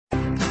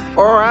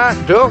Alright,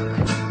 Duck.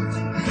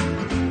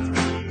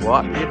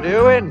 What you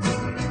doing?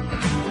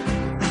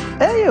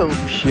 Hey, old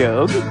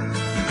Shug.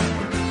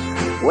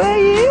 Where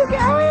you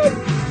going?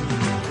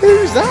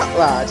 Who's that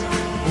lad?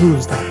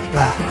 Who's that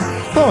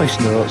lad? Voice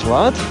notes,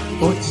 lad.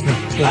 Voice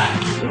notes,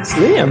 lad. It's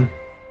Liam.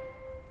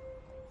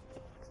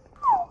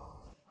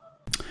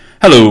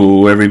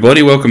 Hello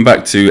everybody, welcome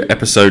back to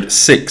episode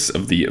 6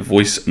 of the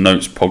Voice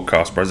Notes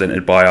podcast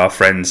presented by our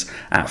friends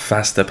at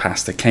Faster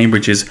Pasta,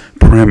 Cambridge's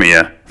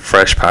premier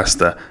fresh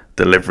pasta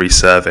delivery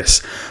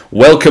service.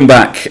 Welcome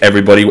back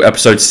everybody,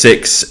 episode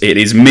 6. It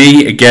is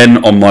me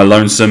again on my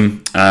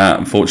lonesome.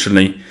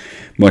 Unfortunately,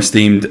 my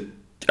esteemed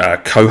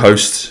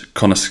co-host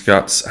Connor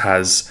Scutts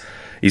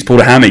he's pulled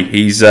a hammy.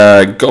 He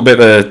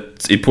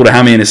pulled a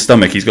hammy in his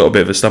stomach. He's got a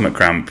bit of a stomach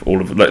cramp.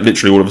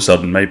 Literally all of a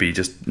sudden. Maybe he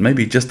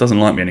just doesn't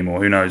like me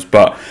anymore. Who knows?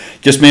 But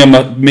just me and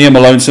my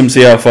lonesome.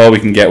 See how far we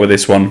can get with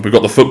this one. We've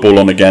got the football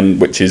on again,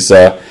 which is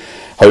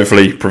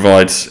hopefully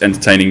provides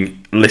entertaining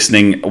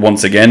listening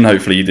once again.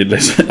 Hopefully you did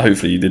listen.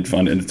 Hopefully you did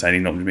find it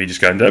entertaining, not me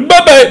just going down.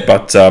 But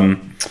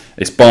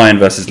it's Bayern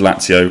versus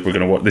Lazio. We're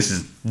gonna watch. This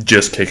is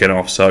just kicking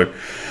off. So.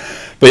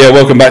 But yeah,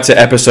 welcome back to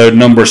episode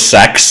number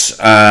 6.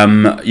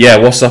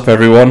 What's up,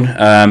 everyone?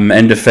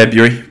 End of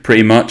February,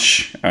 pretty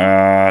much.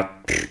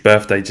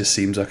 Birthday just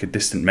seems like a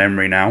distant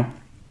memory now.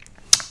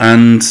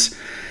 And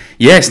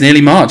yeah, it's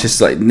nearly March.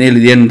 It's like nearly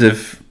the end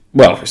of...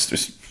 Well,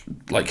 it's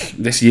like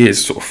this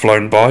year's sort of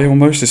flown by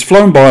almost. It's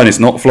flown by and it's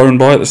not flown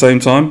by at the same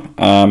time.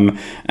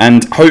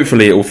 And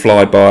hopefully it will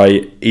fly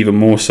by even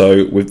more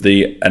so with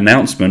the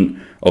announcement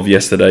of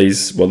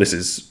yesterday's... Well, this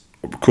is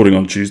recording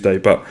on Tuesday,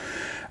 but...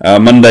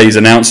 Monday's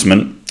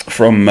announcement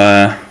from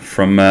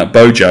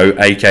Bojo,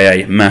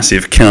 aka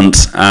Massive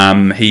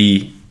Cunt.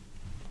 He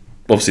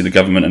obviously the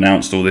government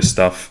announced all this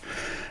stuff,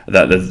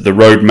 that the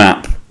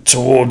roadmap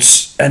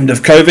towards end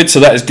of COVID.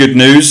 So that is good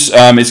news.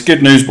 It's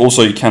good news, but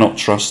also you cannot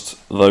trust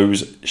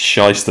those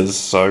shysters.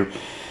 So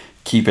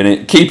keep an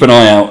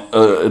eye out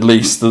at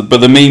least. But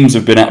the memes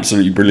have been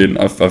absolutely brilliant.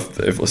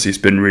 Obviously it's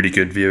been really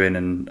good viewing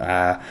and.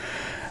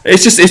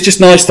 It's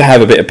just nice to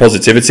have a bit of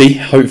positivity.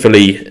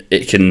 Hopefully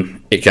it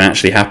can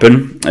actually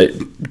happen.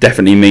 It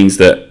definitely means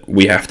that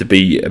we have to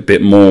be a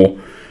bit more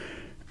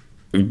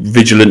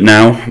vigilant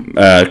now.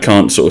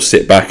 Can't sort of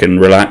sit back and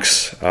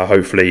relax.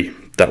 Hopefully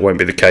that won't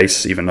be the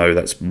case, even though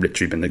that's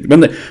literally been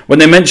when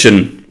they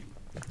mention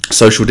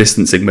social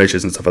distancing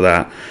measures and stuff like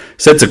that.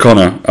 Said to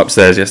Connor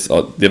upstairs the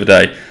other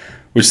day.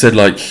 Which said,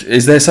 like,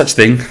 is there such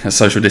thing as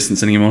social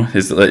distancing anymore?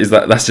 Is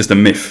that's just a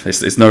myth?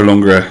 It's no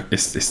longer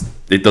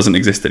it doesn't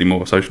exist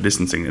anymore. Social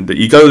distancing.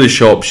 You go to the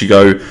shops, you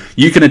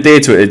can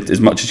adhere to it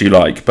as much as you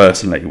like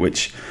personally,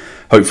 which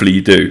hopefully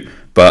you do.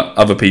 But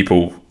other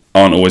people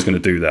aren't always going to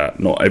do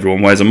that. Not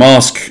everyone wears a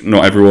mask.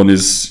 Not everyone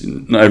is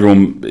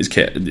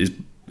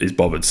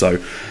bothered.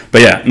 So,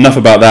 but yeah, enough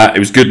about that. It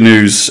was good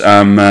news.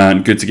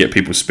 Good to get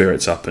people's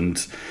spirits up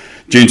and.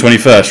 June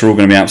 21st, we're all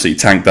going to be absolutely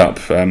tanked up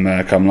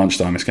come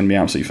lunchtime. It's going to be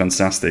absolutely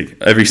fantastic.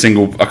 I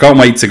can't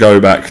wait to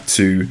go back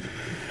to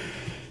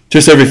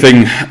just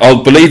everything.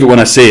 I'll believe it when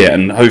I see it,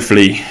 and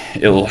hopefully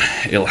it'll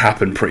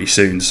happen pretty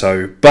soon.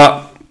 So,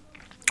 but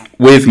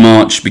with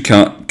March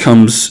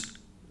comes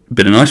a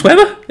bit of nice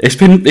weather. It's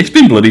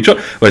been bloody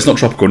tropical. Well, it's not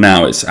tropical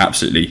now. It's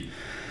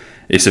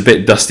a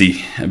bit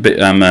dusty,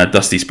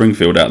 dusty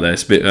Springfield out there.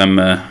 It's a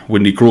bit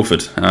windy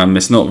Crawford.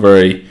 It's not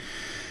very.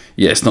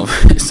 Yeah, it's not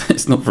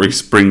very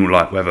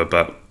spring-like weather,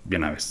 but you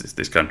know, it's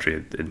this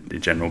country in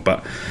general.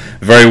 But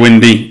very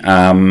windy.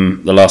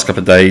 The last couple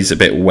of days, a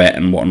bit wet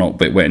and whatnot, a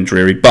bit wet and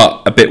dreary,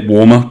 but a bit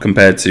warmer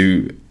compared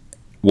to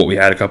what we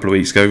had a couple of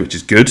weeks ago, which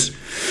is good.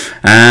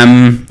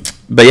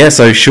 But yeah,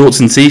 so shorts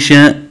and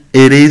t-shirt,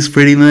 it is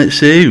pretty much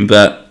soon.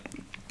 But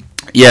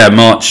yeah,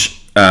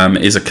 March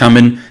is a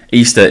coming.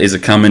 Easter is a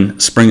coming.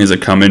 Spring is a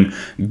coming.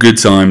 Good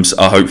times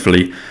are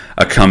hopefully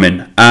are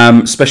coming.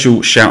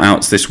 Special shout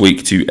outs this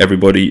week to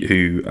everybody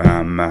who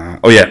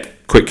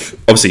quick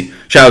obviously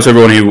shout out to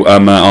everyone who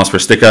asked for a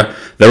sticker.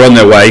 They're on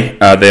their way.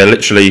 They're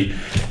literally,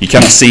 you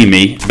cannot see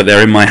me, but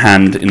they're in my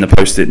hand in the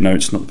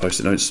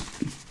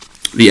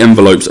the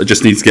envelopes. I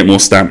just need to get more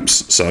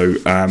stamps, so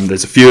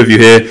there's a few of you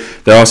here.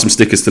 There are some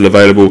stickers still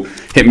available.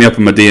 Hit me up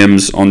on my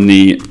DMs on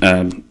the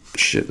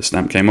the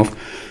stamp came off.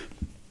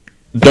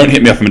 Don't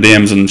hit me up in my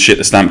DMs and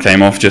the stamp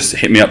came off. Just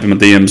hit me up in my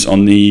DMs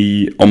on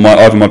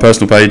either my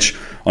personal page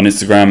on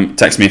Instagram.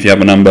 Text me if you have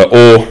my number,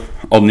 or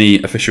on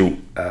the official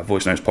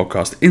Voice Notes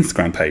podcast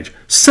Instagram page.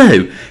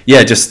 So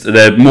yeah, just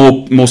there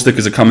more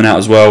stickers are coming out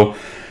as well,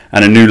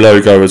 and a new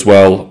logo as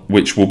well,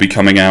 which will be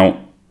coming out.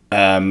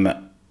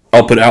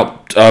 I'll put it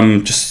out.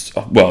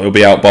 It'll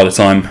be out by the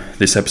time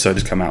this episode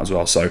has come out as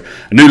well. So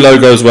a new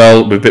logo as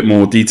well with a bit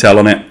more detail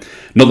on it.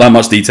 Not that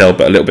much detail,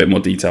 but a little bit more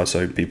detail,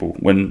 so people,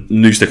 when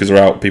new stickers are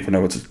out, people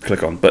know what to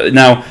click on. But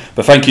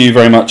thank you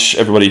very much,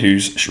 everybody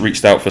who's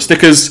reached out for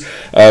stickers.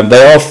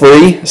 They are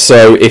free,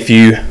 so if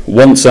you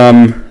want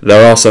some,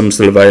 there are some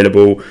still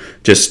available.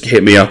 Just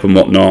hit me up and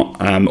whatnot.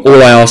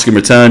 All I ask in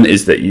return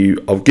is that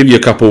I'll give you a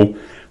couple,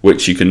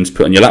 which you can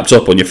put on your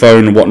laptop, on your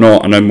phone, and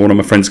whatnot. I know one of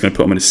my friends is going to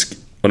put them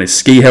his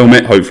ski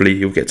helmet. Hopefully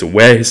he'll get to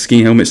wear his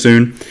ski helmet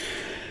soon.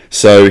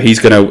 So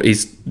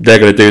they're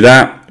gonna do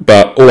that.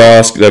 But all I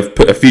ask, they've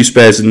put a few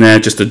spares in there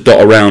just to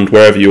dot around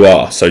wherever you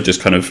are. So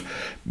just kind of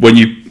when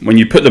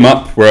you put them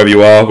up wherever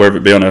you are, whether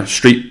it be on a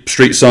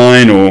street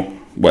sign or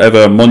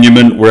whatever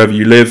monument, wherever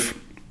you live,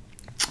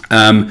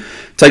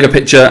 take a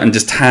picture and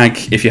just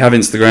tag, if you have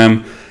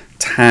Instagram,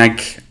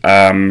 tag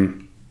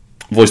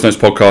Voice Notes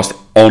Podcast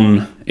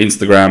on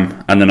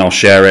Instagram, and then I'll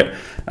share it.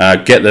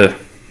 Get the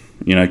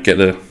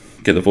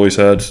voice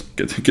heard.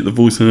 Get the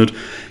voice heard.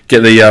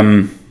 Get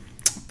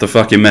the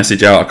fucking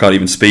message out. I can't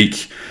even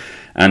speak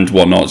and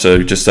whatnot.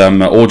 So just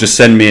or just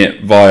send me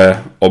it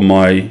via on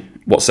my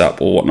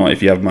WhatsApp or whatnot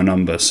if you have my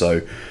number.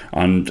 So,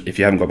 and if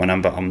you haven't got my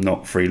number, I'm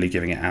not freely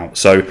giving it out.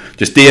 So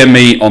just DM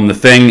me on the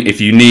thing if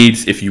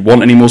you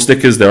want any more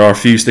stickers. There are a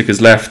few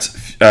stickers left.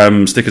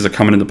 Stickers are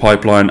coming in the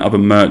pipeline. Other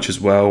merch as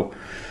well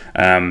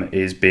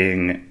is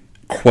being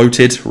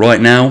quoted right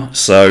now.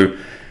 So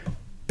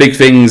big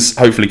things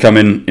hopefully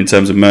coming in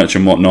terms of merch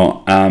and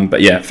whatnot.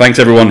 But yeah, thanks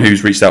everyone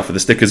who's reached out for the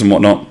stickers and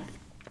whatnot.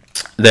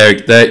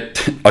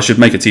 I should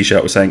make a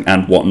t-shirt with saying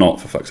 "and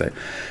whatnot" for fuck's sake.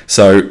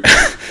 So,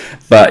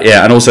 but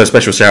yeah, and also a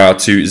special shout out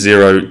to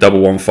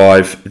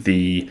 0115,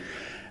 the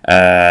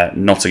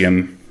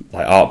Nottingham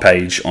art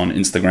page on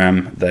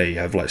Instagram. They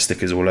have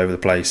stickers all over the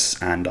place,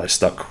 and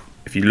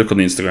if you look on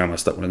the Instagram, I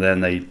stuck one of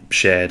them. They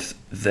shared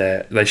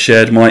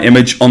my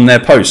image on their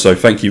post. So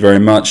thank you very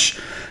much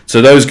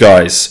to those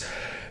guys.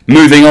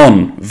 Moving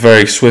on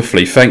very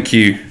swiftly. Thank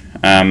you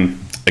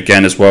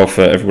again as well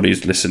for everybody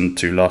who's listened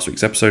to last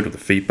week's episode with the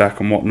feedback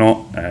and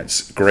whatnot.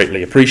 It's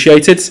greatly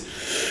appreciated.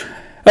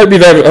 Hope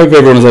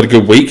everyone has had a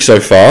good week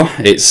so far.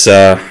 It's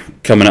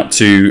coming up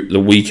to the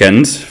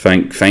weekend,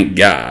 thank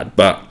God.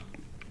 But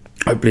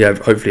hopefully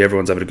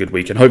everyone's having a good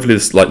weekend. Hopefully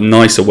this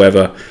nicer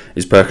weather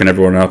is perking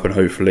everyone up, and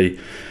hopefully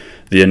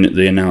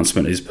the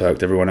announcement is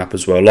perked everyone up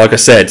as well. Like I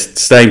said,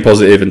 staying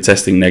positive and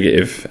testing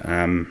negative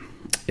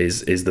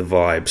is the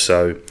vibe.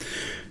 So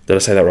did I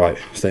say that right?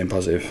 Staying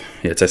positive.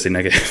 Yeah, testing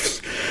negative.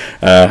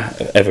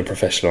 Ever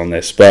professional on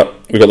this. But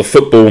we've got the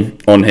football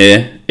on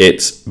here.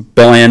 It's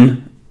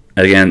Bayern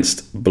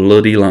against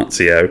bloody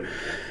Lazio.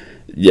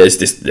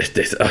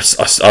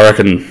 Yes, I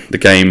reckon the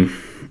game,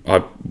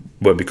 I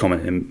won't be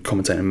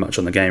commentating much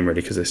on the game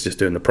really, because it's just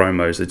doing the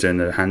promos. They're doing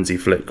the Hansi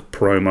Flick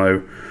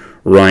promo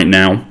right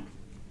now.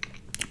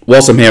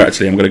 Whilst I'm here,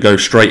 actually, I'm going to go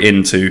straight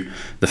into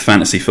the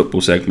fantasy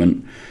football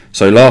segment.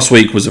 So last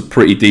week was a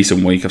pretty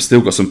decent week. I've still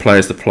got some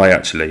players to play,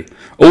 actually.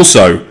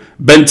 Also,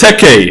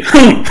 Benteke.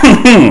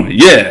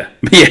 Yeah.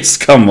 Yes,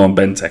 come on,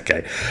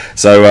 Benteke.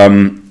 So,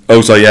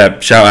 also, yeah,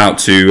 shout out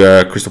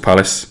to Crystal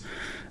Palace.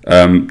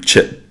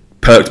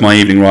 Perked my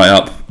evening right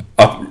up.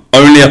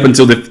 Only up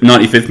until the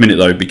 95th minute,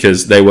 though,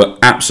 because they were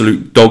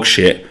absolute dog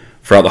shit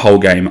throughout the whole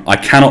game. I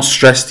cannot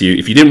stress to you,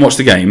 if you didn't watch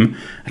the game,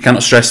 I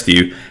cannot stress to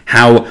you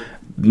how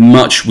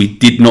much we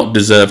did not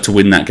deserve to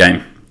win that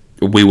game.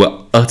 We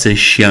were utter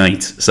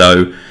shite.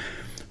 So,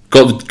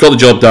 got the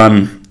job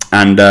done,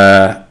 and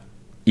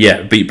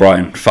yeah, beat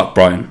Brighton. Fuck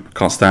Brighton.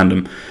 Can't stand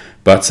them.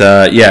 But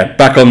yeah,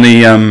 back on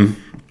the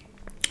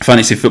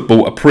fantasy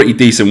football, a pretty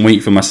decent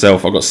week for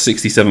myself. I've got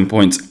 67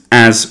 points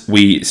as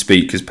we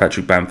speak, because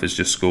Patrick Bamford's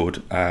just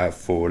scored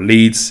for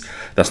Leeds.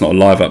 That's not a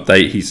live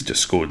update. He's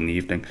just scored in the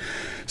evening.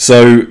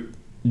 So,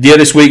 yeah,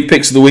 this week,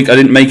 picks of the week, I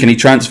didn't make any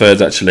transfers,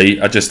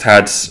 actually.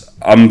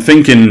 I'm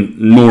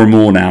thinking more and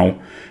more now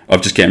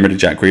of just getting rid of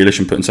Jack Grealish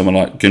and putting someone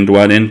like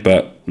Gundogan in,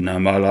 but no,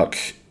 my luck,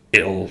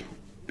 it'll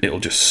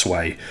just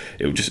sway.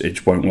 It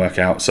just won't work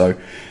out. So,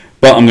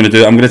 but I'm going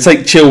to take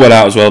Chilwell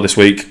out as well this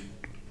week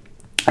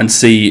and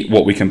see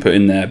what we can put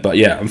in there. But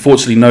yeah,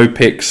 unfortunately, no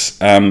picks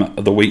of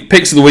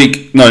the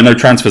week. No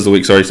transfers of the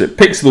week, sorry. So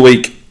picks of the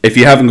week, if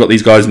you haven't got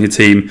these guys in your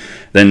team,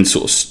 then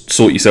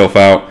sort yourself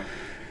out.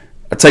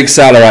 I take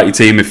Salah out your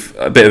team. If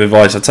a bit of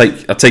advice, I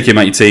take him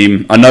out your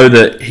team. I know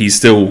that he's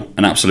still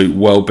an absolute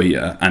world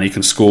beater and he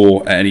can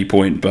score at any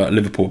point, but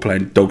Liverpool are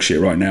playing dog shit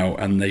right now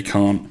and they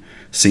can't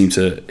seem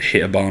to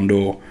hit a barn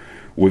door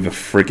with a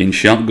frigging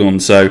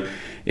shotgun. So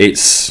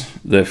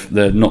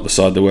they're not the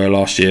side they were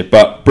last year.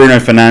 But Bruno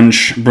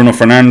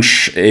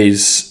Fernandes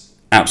is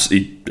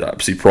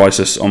absolutely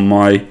priceless on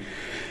my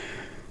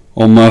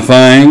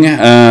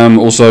thing.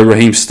 Also,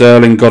 Raheem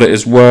Sterling got it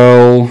as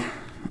well.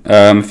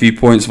 A few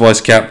points,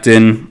 vice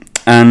captain,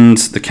 and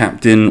the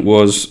captain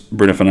was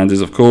Bruno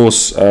Fernandes, of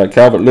course.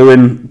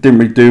 Calvert-Lewin didn't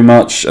really do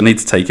much. I need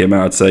to take him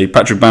out, I'd say.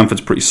 Patrick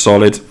Bamford's pretty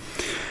solid.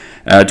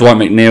 Dwight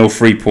McNeil,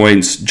 3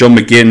 points. John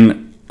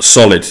McGinn,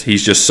 solid.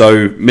 He's just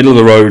so middle of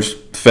the road,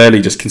 fairly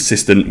just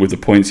consistent with the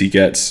points he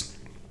gets.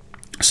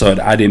 So I'd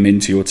add him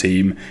into your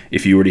team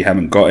if you already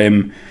haven't got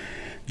him.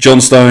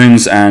 John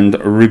Stones and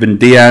Ruben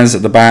Diaz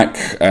at the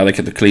back. They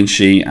kept a clean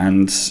sheet,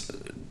 and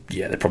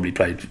yeah, they probably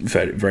played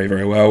very, very,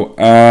 very well.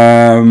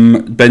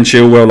 Ben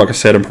Chilwell, like I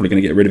said, I'm probably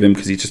going to get rid of him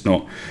because he's just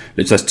not.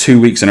 That's 2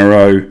 weeks in a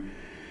row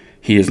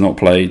he has not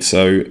played.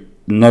 So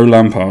no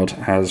Lampard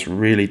has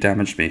really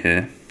damaged me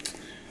here.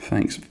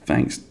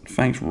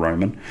 Thanks,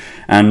 Roman.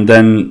 And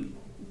then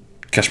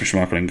Kasper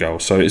Schmeichel in goal.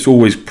 So it's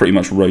always pretty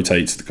much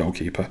rotates the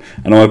goalkeeper.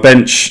 And on my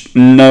bench,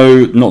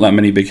 no, not that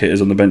many big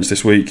hitters on the bench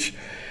this week.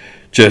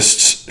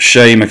 Just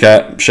Shea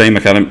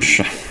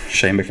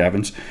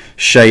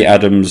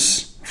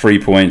Adams, 3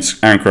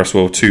 points. Aaron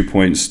Cresswell, 2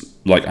 points.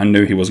 Like, I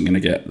knew he wasn't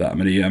going to get that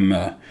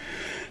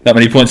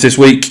many points this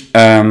week.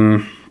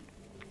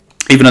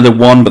 Even though they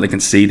won, but they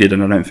conceded,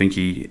 and I don't think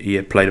he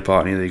had played a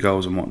part in any of the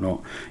goals and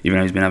whatnot, even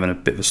though he's been having a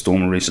bit of a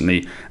storm recently.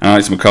 And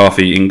Alex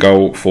McCarthy in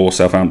goal for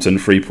Southampton,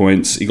 3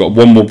 points. He got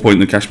 1 more point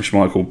than Kasper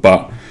Schmeichel,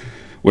 but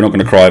we're not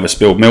going to cry over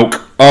spilled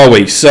milk, are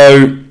we?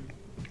 So,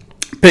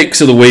 picks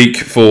of the week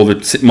for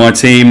my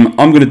team.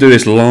 I'm going to do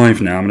this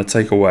live now. I'm going to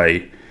take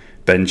away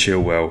Ben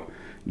Chilwell.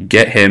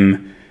 Get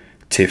him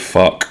to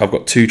fuck. I've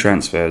got 2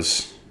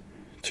 transfers.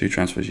 2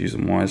 transfers, use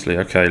them wisely.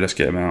 Okay, let's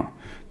get him out.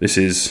 This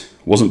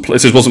wasn't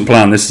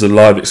planned. This is a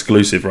live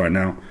exclusive right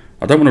now.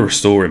 I don't want to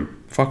restore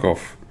him. Fuck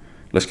off.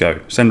 Let's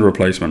go. Send a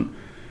replacement.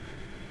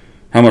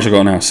 How much I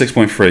got now?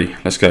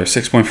 6.3. Let's go.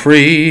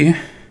 6.3.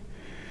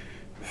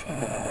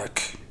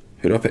 Fuck.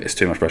 Who do I pick? It's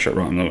too much pressure.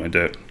 Right, I'm not going to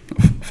do it.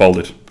 I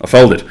folded.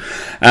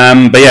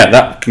 But yeah,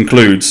 that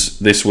concludes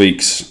this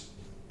week's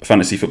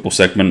fantasy football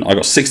segment. I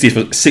got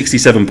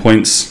 67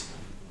 points.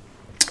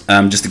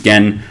 Just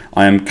again,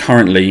 I am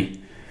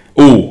currently...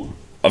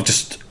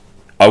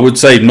 I would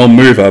say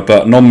non-mover,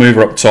 but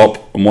non-mover up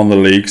top in one of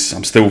the leagues.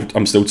 I'm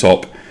still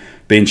top,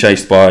 being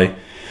chased by a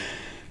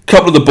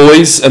couple of the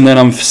boys, and then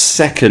I'm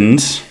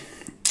second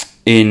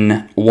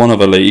in one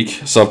other league.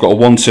 So I've got a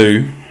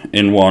 1-2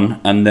 in one,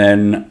 and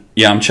then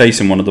I'm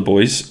chasing one of the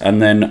boys,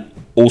 and then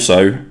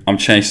also I'm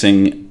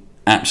chasing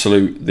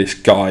this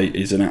guy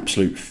is an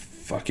absolute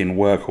fucking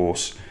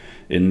workhorse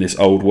in this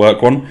old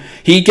work one.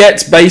 He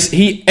gets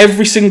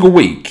every single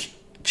week.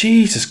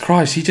 Jesus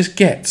Christ, he just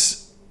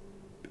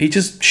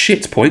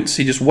shits points.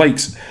 He just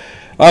wakes.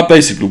 I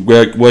basically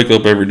wake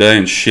up every day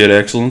and shit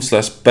excellence.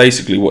 That's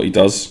basically what he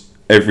does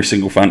every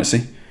single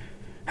fantasy.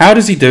 How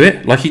does he do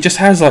it? Like, he just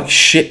has not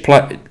shit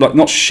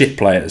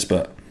players,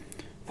 but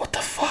what the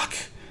fuck?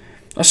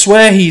 I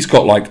swear he's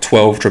got like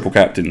 12 triple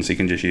captains he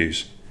can just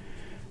use.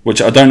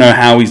 Which I don't know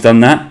how he's done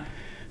that,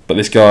 but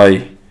this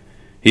guy,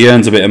 he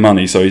earns a bit of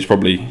money, so he's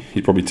probably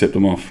tipped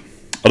them off.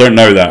 I don't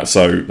know that,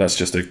 so that's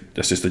just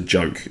a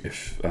joke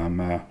if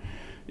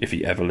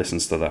he ever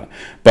listens to that.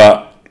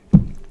 But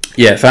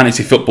yeah,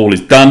 fantasy football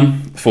is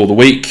done for the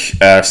week.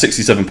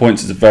 67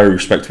 points is a very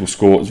respectable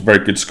score. It's a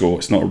very good score.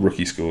 It's not a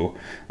rookie score.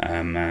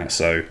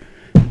 So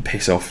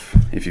piss off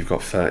if you've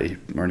got 30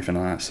 or anything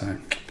like that. So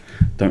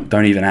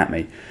don't even at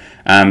me.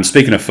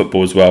 Speaking of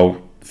football as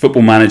well,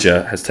 Football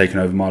Manager has taken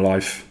over my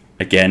life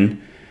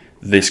again.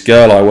 This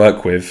girl I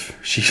work with,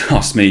 she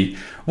asked me,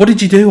 "What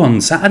did you do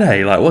on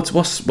Saturday? Like,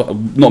 what's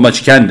not much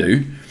you can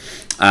do."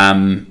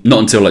 Not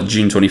until like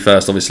June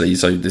 21st, obviously,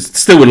 so there's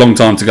still a long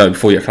time to go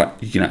before you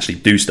can actually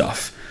do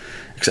stuff,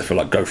 except for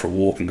like go for a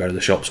walk and go to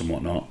the shops and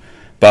whatnot.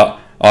 But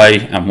I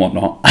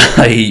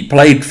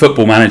played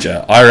Football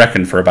Manager, I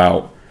reckon, for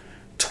about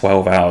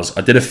 12 hours.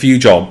 I did a few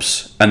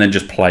jobs and then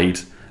just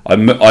played. I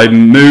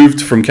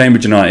moved from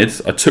Cambridge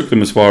United. I took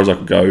them as far as I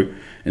could go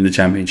in the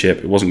Championship.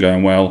 It wasn't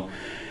going well.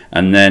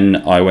 And then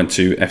I went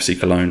to FC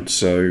Cologne.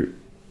 So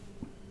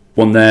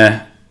won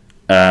there.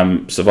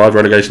 Survived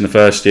relegation the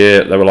first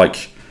year. They were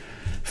like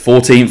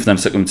 14th, then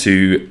took them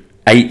to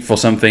 8th or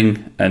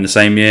something in the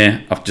same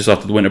year, just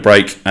after the winter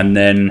break, and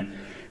then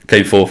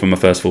came 4th in my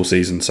first full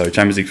season. So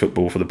Champions League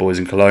football for the boys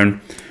in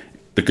Cologne.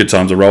 The good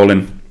times are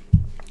rolling.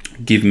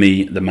 Give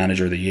me the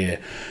Manager of the Year.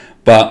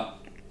 But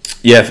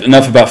yeah,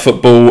 enough about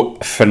football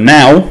for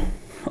now,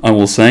 I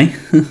will say.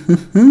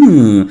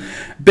 A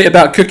bit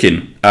about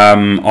cooking.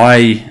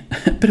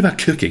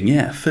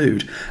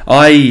 Food.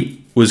 I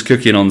was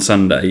cooking on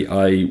Sunday.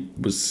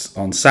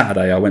 On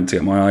Saturday, I went to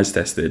get my eyes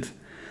tested.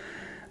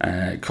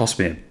 It cost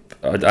me.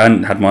 I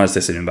hadn't had my eyes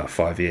tested in about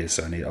 5 years,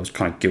 so I was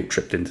kind of guilt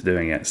tripped into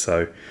doing it.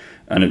 So,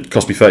 and it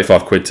cost me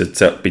 £35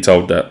 to be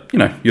told that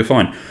you're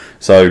fine.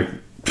 So,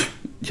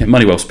 yeah,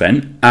 money well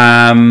spent.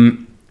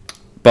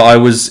 But I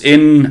was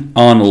in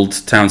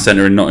Arnold Town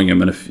Centre in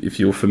Nottingham, and if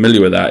you're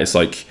familiar with that, it's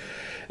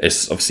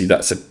obviously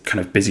that's a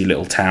kind of busy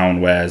little town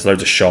where there's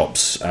loads of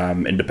shops,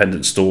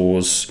 independent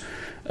stores,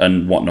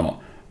 and whatnot.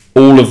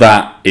 All of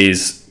that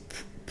is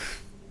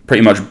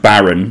pretty much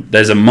barren.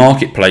 There's a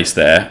marketplace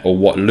there, or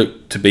what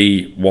looked to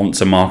be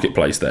once a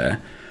marketplace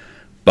there,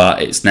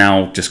 but it's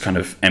now just kind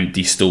of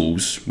empty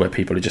stalls where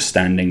people are just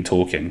standing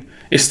talking.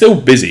 It's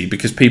still busy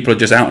because people are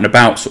just out and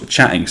about, sort of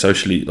chatting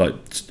socially,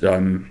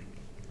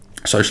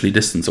 socially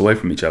distanced away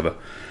from each other.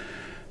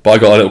 But I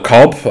got a little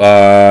cob,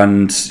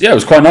 and yeah, it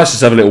was quite nice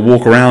to have a little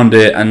walk around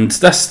it. And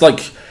that's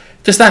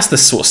the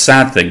sort of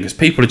sad thing, because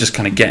people are just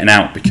kind of getting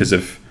out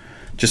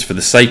just for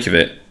the sake of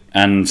it.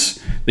 And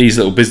these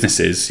little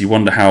businesses, you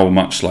wonder how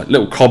much, like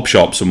little cob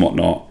shops and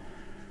whatnot,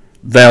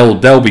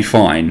 they'll be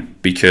fine,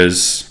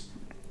 because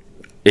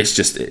it's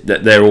just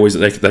they're always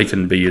they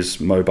can be as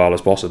mobile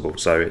as possible,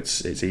 so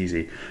it's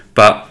easy.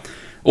 But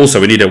also,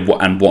 we need a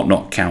what and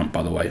whatnot count,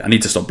 by the way. I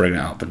need to stop bringing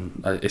it up,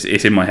 and it's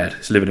in my head.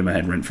 It's living in my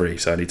head rent free,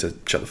 so I need to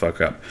shut the fuck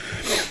up.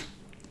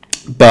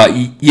 But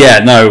yeah,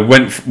 no,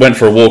 went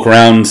for a walk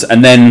around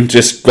and then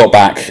just got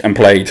back and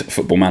played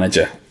Football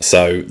Manager.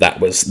 So that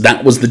was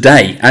the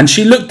day. And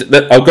she looked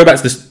at I'll go back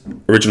to this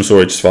original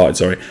story.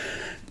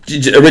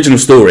 Original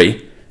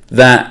story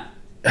that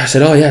I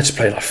said, oh yeah, I just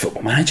played like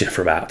Football Manager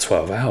for about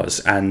 12 hours.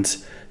 And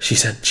she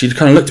said, she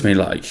kind of looked at me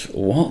like,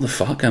 what the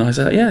fuck? And I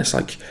said, yeah, it's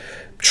like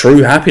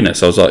true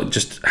happiness. I was like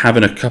just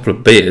having a couple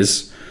of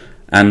beers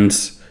and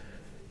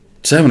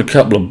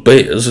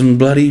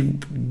bloody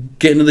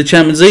getting to the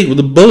Champions League with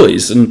the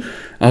boys. And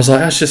I was like,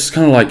 that's just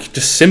kind of like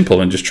just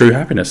simple and just true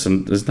happiness,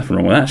 and there's nothing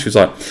wrong with that. She was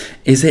like,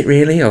 is it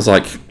really? I was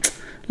like,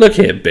 look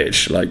here,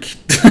 bitch. Like,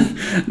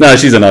 no,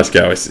 she's a nice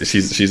girl.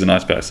 She's a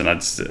nice person. I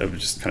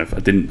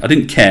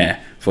didn't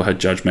care for her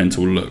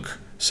judgmental look.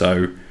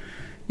 So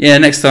yeah,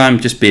 next time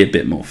just be a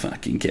bit more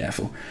fucking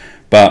careful.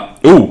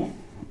 But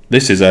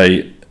this is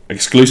a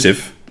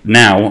exclusive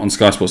now on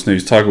Sky Sports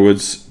News. Tiger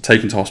Woods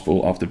taken to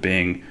hospital after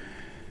being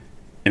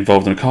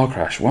involved in a car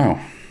crash. Wow.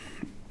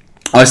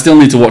 I still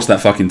need to watch that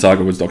fucking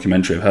Tiger Woods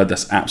documentary. I've heard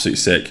that's absolutely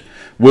sick.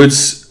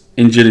 Woods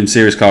injured in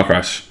serious car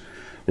crash.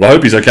 Well, I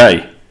hope he's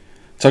okay.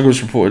 Tiger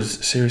Woods reported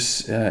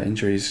serious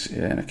injuries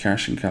in a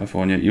crash in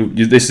California.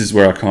 This is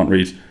where I can't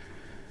read.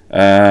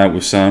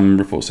 With some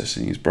reports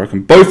saying he's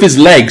broken both his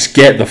legs.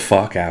 Get the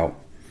fuck out.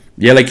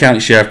 The LA County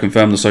Sheriff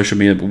confirmed on social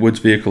media that Woods'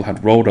 vehicle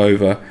had rolled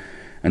over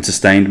and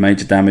sustained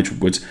major damage with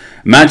Woods.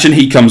 Imagine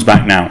he comes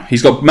back now.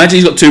 Imagine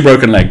he's got 2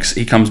 broken legs.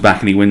 He comes back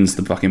and he wins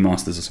the fucking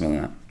Masters or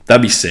something like that.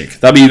 That'd be sick.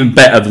 That'd be even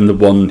better than the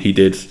one he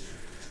did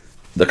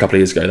a couple of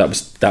years ago. That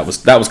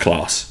was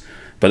class.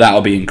 But that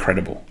would be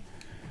incredible.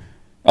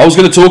 I was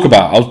going to talk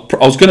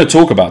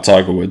about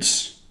Tiger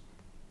Woods.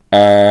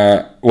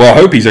 Well, I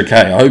hope he's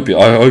okay. I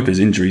hope his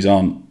injuries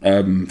aren't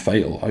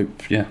fatal.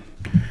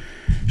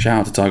 Shout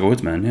out to Tiger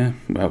Woods, man. Yeah,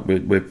 well,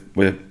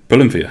 we're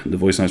pulling for you, the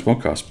Voice Notes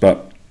podcast.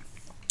 But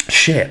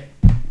shit,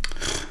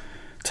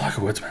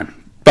 Tiger Woods, man.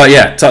 But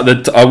yeah,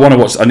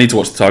 I need to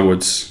watch the Tiger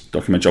Woods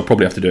documentary. I'll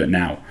probably have to do it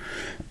now,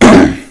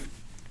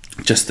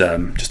 just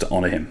to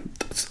honour him.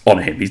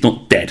 He's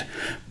not dead,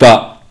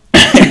 but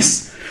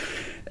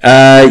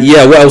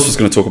yeah. What else was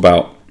going to talk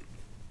about?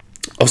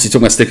 Obviously,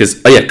 talking about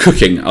stickers. Oh yeah,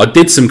 cooking. I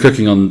did some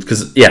cooking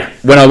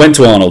when I went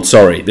to Arnold.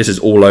 Sorry, this is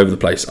all over the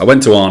place. I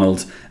went to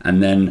Arnold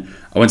and then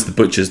I went to the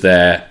butcher's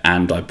there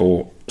and I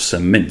bought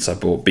some mince. I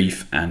bought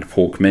beef and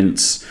pork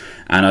mince,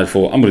 and I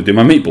thought I'm going to do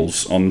my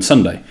meatballs on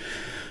Sunday.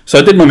 So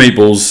I did my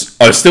meatballs.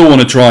 I still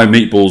want to try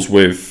meatballs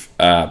with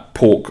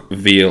pork,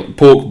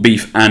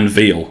 beef, and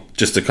veal,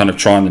 just to kind of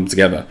try them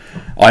together.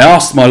 I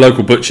asked my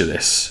local butcher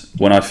this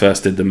when I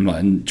first did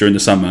them during the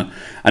summer,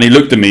 and he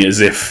looked at me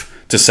as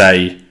if to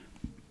say,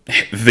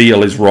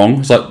 veal is wrong.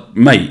 It's like,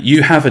 mate,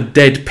 you have a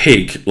dead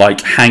pig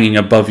hanging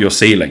above your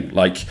ceiling.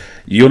 Like,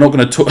 you're not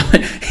going to talk.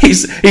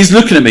 He's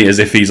looking at me as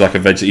if he's like a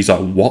vegetarian. He's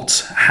like,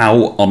 what?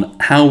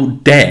 How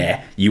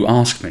dare you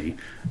ask me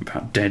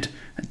about dead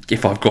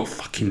if I've got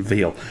fucking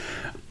veal?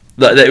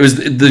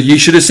 You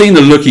should have seen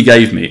the look he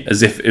gave me,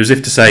 as if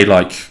to say,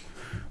 like,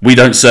 we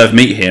don't serve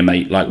meat here,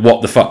 mate. Like,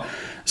 what the fuck?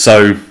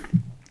 So,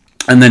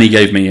 and then he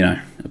gave me,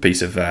 a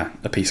piece of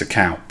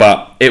cow.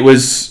 But it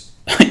was.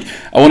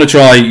 I want to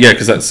try,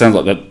 because that sounds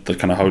like the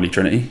kind of Holy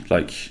Trinity,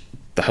 like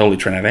the Holy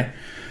Trinity,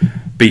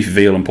 beef,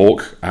 veal, and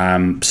pork.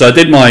 So I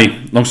did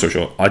long story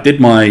short, I did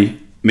my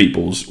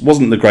meatballs.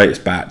 Wasn't the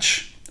greatest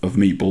batch of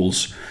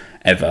meatballs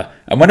ever.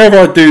 And whenever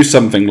I do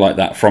something like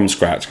that from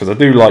scratch, because I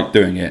do like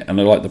doing it and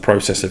I like the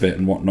process of it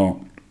and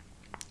whatnot,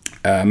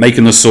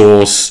 making the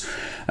sauce,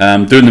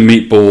 doing the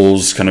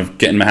meatballs, kind of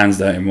getting my hands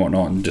dirty and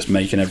whatnot, and just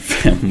making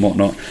everything and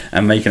whatnot,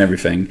 and making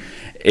everything.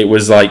 It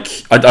was like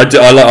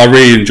I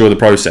really enjoy the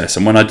process,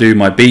 and when I do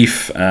my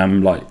beef,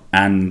 and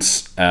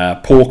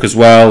pork as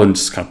well, and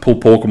just kind of pull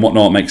pork and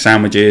whatnot, make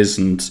sandwiches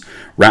and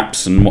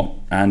wraps and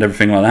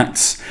everything like that.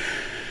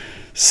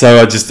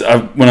 So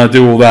when I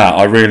do all that,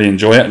 I really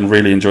enjoy it and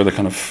really enjoy the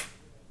kind of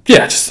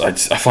I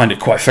find it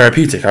quite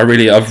therapeutic.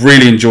 I've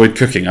really enjoyed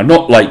cooking. I'm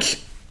not like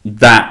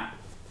that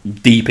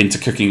deep into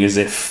cooking as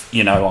if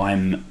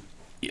I'm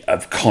a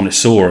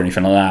connoisseur or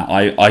anything like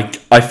that.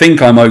 I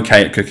think I'm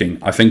okay at cooking.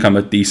 I think I'm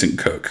a decent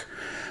cook,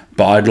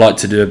 but I'd like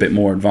to do a bit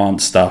more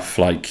advanced stuff.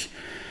 Like,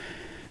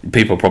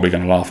 people are probably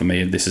going to laugh at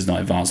me if this is not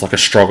advanced, like a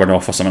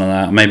stroganoff or something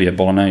like that. Maybe a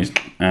bolognese.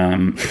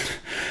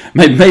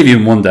 Maybe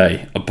even one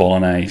day a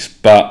bolognese.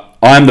 But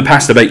I'm the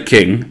pasta bake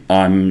king.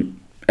 I'm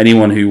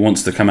anyone who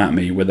wants to come at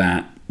me with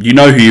that. You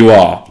know who you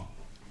are.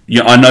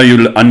 I know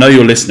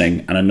you're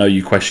listening, and I know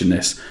you question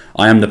this.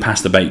 I am the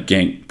pasta bake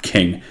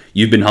king.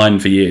 You've been hiding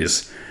for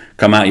years.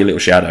 Come out, your little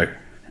shadow,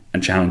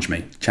 and challenge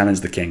me. Challenge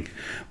the king.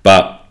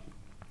 But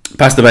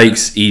pasta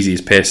bake's easy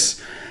as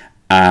piss.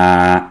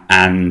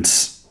 And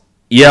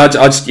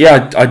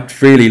I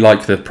really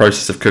like the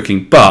process of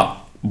cooking. But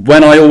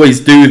when I always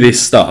do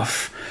this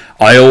stuff,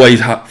 I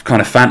always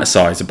kind of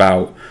fantasize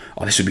about,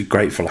 this would be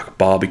great for like a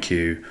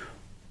barbecue,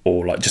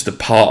 or like just a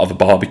part of a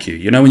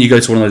barbecue. When you go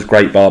to one of those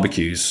great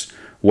barbecues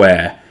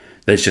where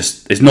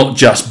it's not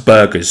just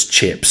burgers,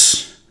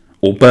 chips,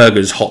 or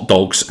burgers, hot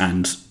dogs,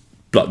 and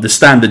like the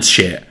standard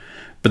shit,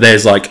 but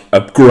there's like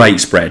a great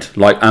spread,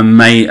 like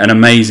an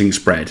amazing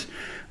spread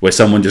where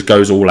someone just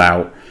goes all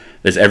out.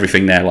 There's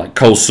everything there, like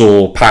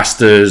coleslaw,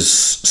 pastas,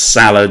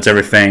 salads,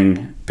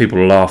 everything.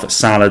 People laugh at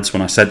salads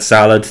when I said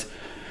salad.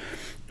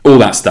 All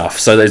that stuff.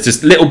 So there's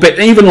just little bit,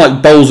 even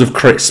like bowls of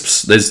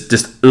crisps. There's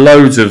just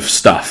loads of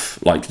stuff,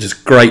 like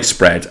just great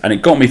spread. And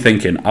it got me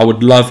thinking, I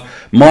would love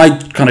my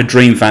kind of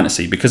dream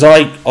fantasy, because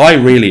I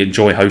really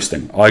enjoy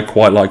hosting. I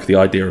quite like the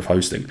idea of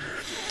hosting.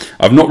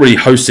 I've not really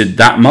hosted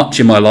that much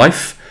in my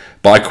life,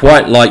 but I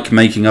quite like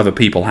making other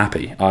people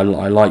happy. I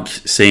like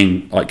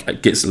seeing, like,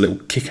 it gets a little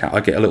kick out. I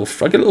get a little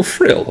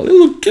thrill, a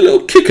little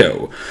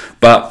kicko.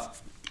 But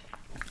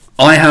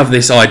I have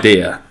this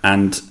idea,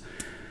 and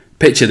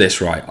picture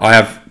this, right? I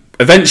have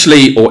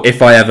eventually, or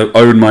if I ever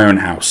own my own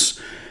house,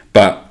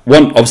 but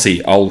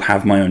obviously I'll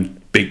have my own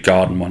big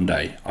garden one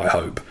day, I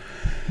hope.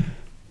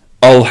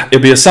 It'll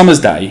be a summer's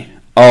day.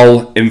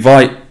 I'll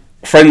invite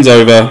friends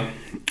over,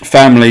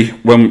 family.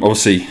 When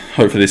obviously,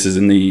 hopefully this will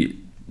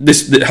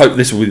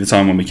be the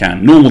time when we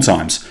can. Normal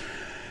times.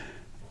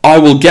 I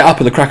will get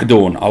up at the crack of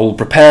dawn. I will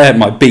prepare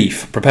my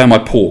beef, prepare my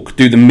pork,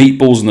 do the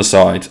meatballs on the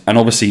side, and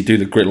obviously do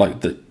the grill,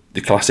 like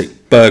the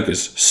classic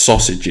burgers,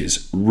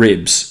 sausages,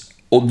 ribs,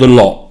 the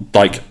lot,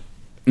 like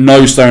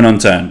no stone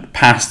unturned,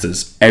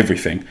 pastas,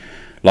 everything,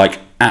 like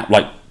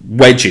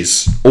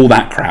wedges, all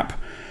that crap,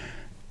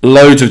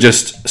 loads of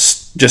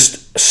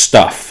just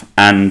stuff,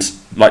 and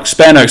like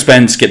spare no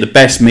expense, get the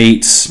best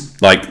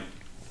meats, like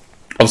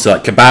obviously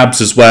like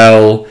kebabs as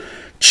well,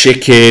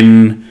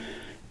 chicken,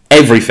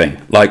 everything.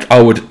 Like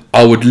I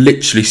would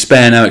literally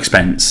spare no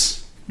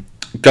expense,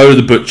 go to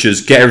the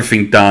butcher's, get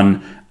everything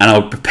done, and I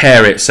would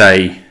prepare it,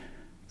 say,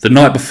 the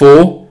night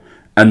before,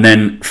 and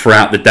then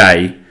throughout the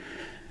day.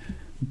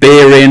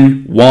 Beer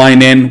in,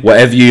 wine in,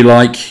 whatever you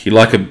like. You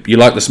like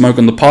the smoke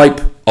on the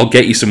pipe? I'll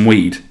get you some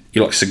weed.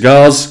 You like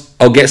cigars?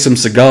 I'll get some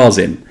cigars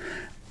in.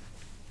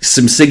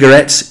 Some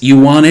cigarettes? You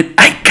want it?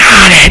 I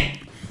got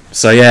it.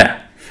 So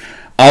yeah,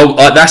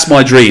 that's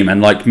my dream.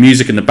 And like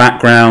music in the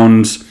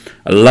background,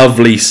 a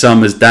lovely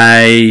summer's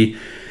day.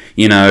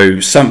 You know,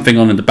 something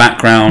on in the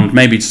background.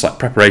 Maybe just like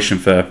preparation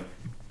for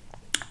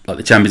like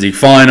the Champions League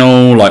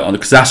final, like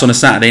because that's on a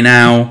Saturday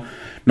now,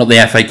 not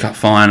the FA Cup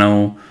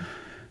final.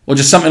 Or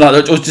just something like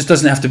that. Or it just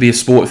doesn't have to be a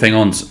sport thing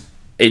on.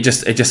 It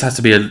just has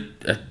to be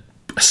a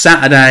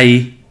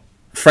Saturday,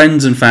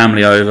 friends and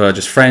family over,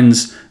 just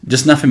friends,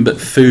 just nothing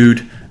but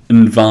food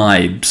and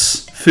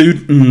vibes.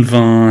 Food and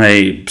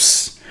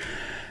vibes.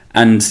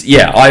 And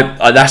yeah,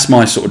 I that's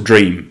my sort of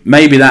dream.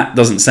 Maybe that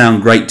doesn't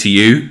sound great to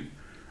you.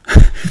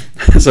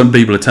 Some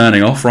people are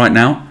turning off right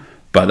now,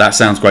 but that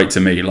sounds great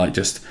to me. Like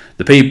just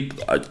the people,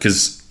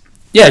 because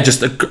yeah,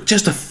 just a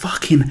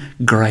fucking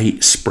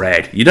great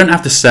spread. You don't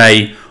have to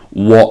say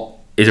what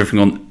is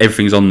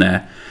everything's on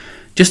there.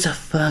 Just a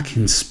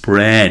fucking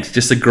spread.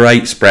 Just a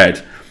great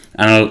spread.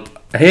 And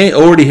I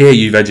already hear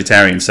you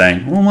vegetarians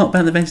saying, well, what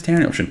about the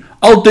vegetarian option?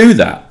 I'll do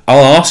that.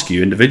 I'll ask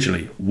you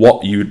individually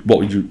what you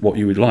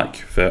would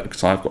like,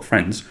 because I've got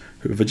friends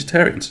who are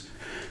vegetarians.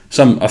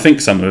 I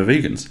think some are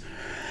vegans.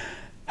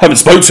 Haven't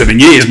spoken to them in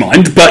years,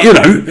 mind, but you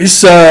know,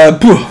 it's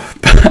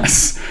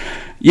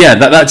yeah,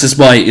 that just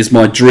is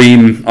my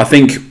dream. I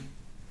think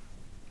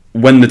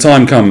when the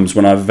time comes,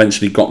 when I've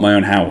eventually got my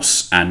own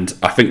house, and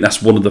I think that's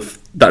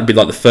that'd be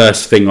like the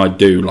first thing I'd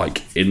do,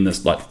 like in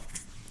this, like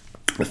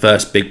the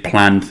first big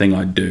planned thing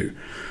I'd do,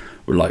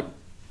 with like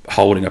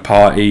holding a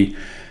party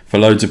for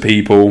loads of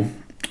people.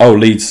 Oh,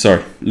 Leeds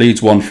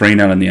won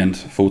 3-0 in the end,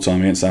 full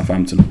time against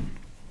Southampton,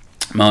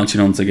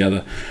 marching on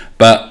together.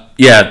 But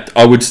yeah,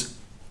 I would,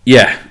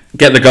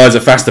 get the guys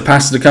at Faster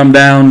Pasta to come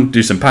down,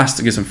 do some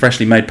pasta, get some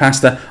freshly made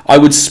pasta. I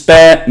would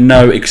spare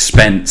no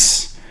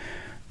expense.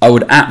 I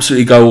would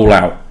absolutely go all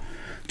out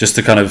just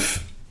to kind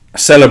of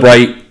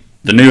celebrate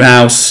the new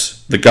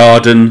house, the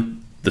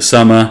garden, the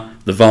summer,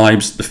 the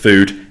vibes, the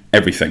food,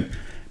 everything.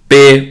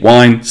 Beer,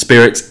 wine,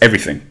 spirits,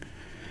 everything.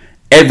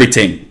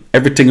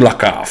 Everything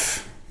luck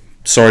off.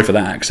 Sorry for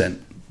that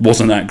accent.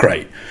 Wasn't that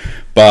great.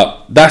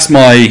 But that's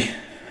my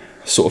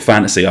sort of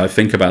fantasy. I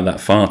think about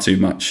that far too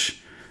much.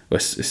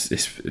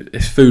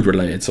 It's food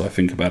related, so I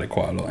think about it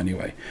quite a lot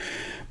anyway.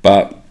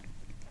 But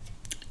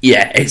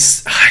yeah,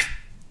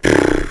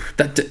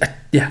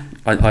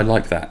 I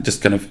like that.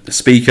 Just kind of a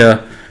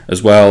speaker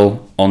as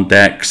well on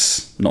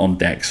decks. Not on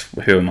decks.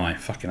 Who am I?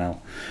 Fucking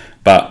hell.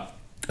 But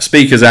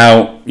speakers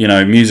out. You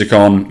know, music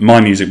on. My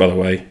music, by the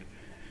way.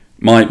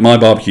 My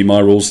barbecue,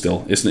 my rules.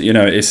 Still,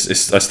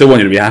 it's I still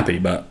want you to be happy,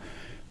 but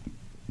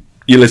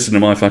you listen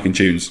to my fucking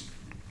tunes.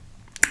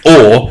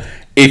 Or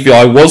if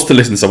I was to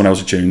listen to someone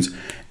else's tunes,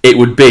 it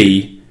would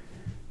be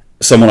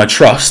someone I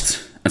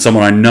trust and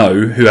someone I know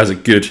who has a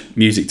good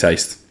music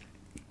taste.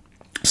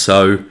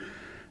 So,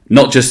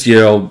 not just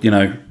your old,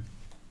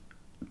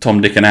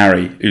 Tom, Dick and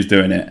Harry who's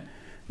doing it.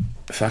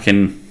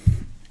 Fucking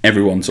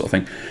everyone sort of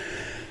thing.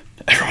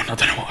 Everyone, I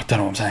don't know what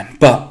I'm saying.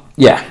 But,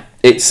 yeah,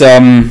 it's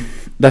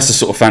that's the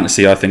sort of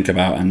fantasy I think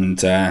about. And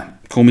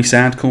call me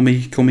sad, call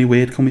me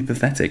weird, call me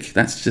pathetic.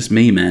 That's just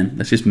me, man.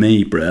 That's just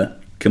me,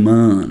 bruh. Come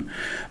on.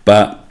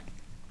 But,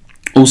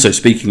 also,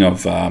 speaking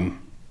of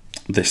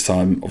This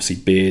time, obviously,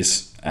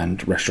 beers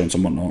and restaurants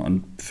and whatnot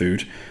and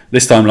food.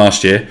 This time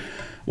last year,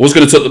 I was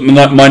going to talk.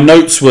 My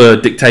notes were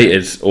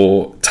dictated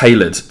or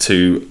tailored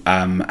to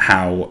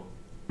how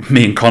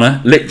me and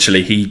Connor,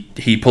 literally,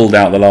 he pulled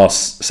out the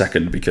last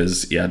second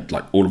because he had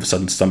like all of a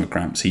sudden stomach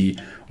cramps. He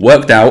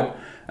worked out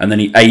and then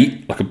he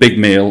ate like a big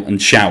meal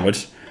and showered,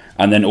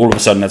 and then all of a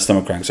sudden had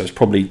stomach cramps. So it's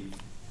probably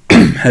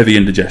heavy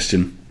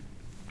indigestion.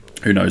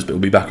 Who knows? But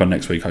we'll be back on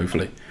next week,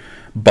 hopefully,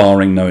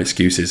 barring no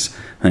excuses.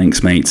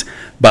 Thanks, mate.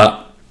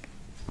 But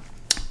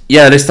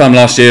yeah, this time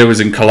last year was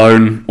in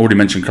Cologne. Already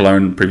mentioned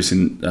Cologne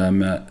previously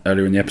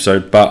earlier in the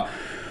episode, but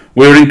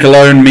we were in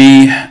Cologne,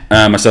 me,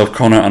 myself,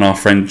 Connor, and our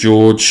friend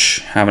George,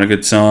 having a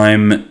good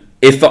time.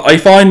 If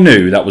I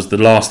knew that was the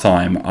last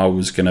time I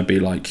was going to be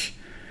like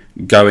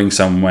going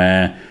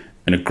somewhere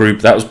in a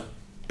group,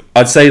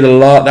 I'd say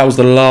that was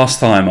the last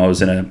time I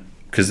was in a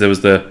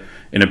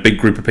big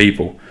group of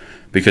people,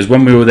 because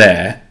when we were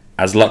there,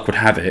 as luck would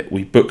have it,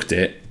 we booked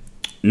it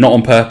not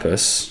on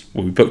purpose.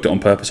 Well, we booked it on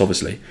purpose,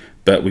 obviously,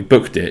 but we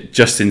booked it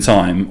just in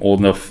time.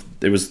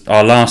 It was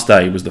our last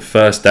day was the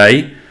first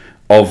day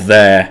of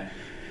their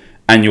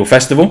annual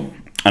festival,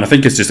 and I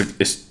think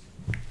it's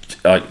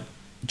like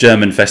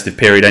German festive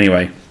period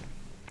anyway.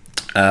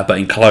 But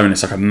in Cologne,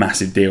 it's like a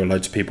massive deal.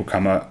 Loads of people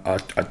come out.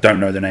 I don't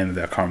know the name of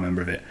it. I can't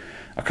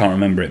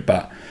remember it.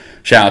 But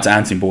shout out to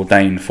Anthony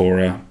Bourdain for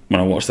when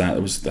I watched that.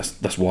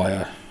 That's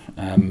why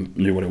I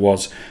knew what it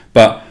was.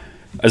 But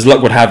as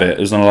luck would have it, it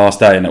was on the last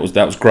day, and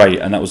that was great.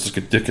 And that was just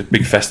a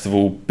big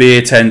festival.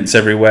 Beer tents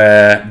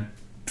everywhere,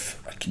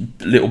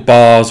 little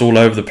bars all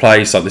over the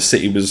place. Like the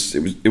city was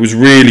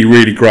really,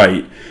 really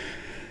great.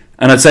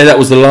 And I'd say that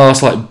was the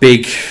last like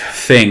big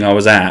thing I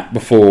was at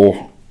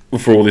before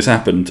all this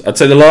happened. I'd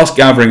say the last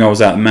gathering I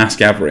was at, mass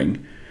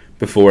gathering,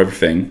 before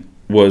everything,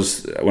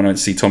 was when I went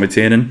to see Tommy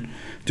Tiernan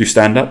do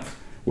stand-up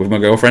with my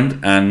girlfriend,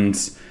 and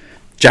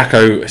Jack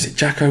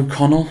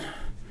O'Connell,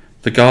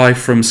 the guy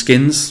from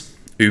Skins,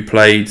 who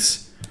played,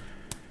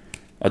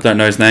 I don't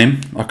know his name.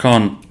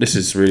 This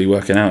is really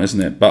working out, isn't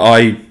it? But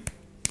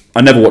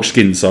I never watched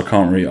Skins, so I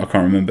can't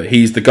remember.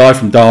 He's the guy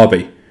from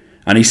Derby,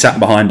 and he sat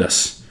behind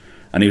us.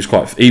 And he was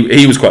quite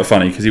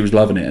funny because he was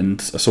loving it,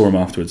 and I saw him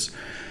afterwards.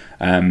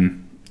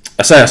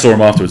 I saw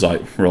him afterwards,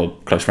 like we're all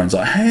close friends,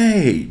 like,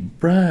 hey,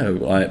 bro,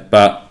 like.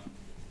 But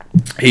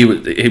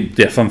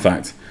yeah, fun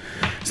fact.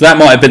 So that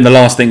might have been the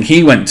last thing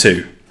he went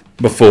to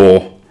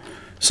before.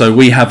 So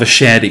we have a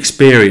shared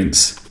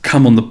experience.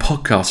 Come on the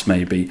podcast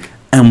maybe,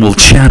 and we'll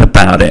chat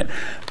about it.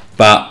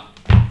 But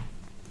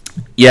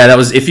yeah, that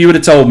was. If you would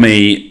have told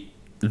me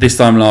this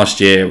time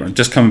last year,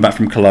 just coming back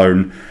from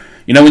Cologne.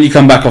 You know when you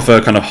come back off a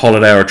kind of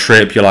holiday or a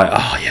trip, you're like,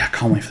 oh yeah, I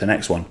can't wait for the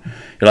next one.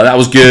 You're like, that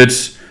was good.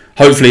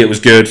 Hopefully it was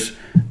good.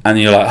 And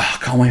you're like, oh, I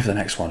can't wait for the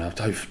next one.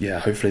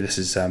 Hopefully this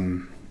is,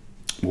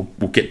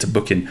 we'll get to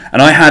booking.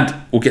 And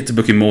we'll get to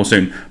booking more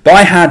soon. But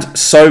I had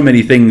so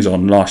many things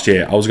on last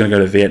year. I was going to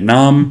go to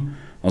Vietnam.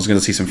 I was going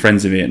to see some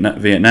friends in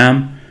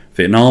Vietnam,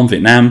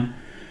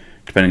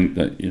 depending,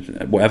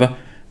 whatever.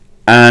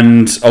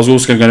 And I was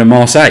also going to go to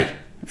Marseille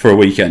for a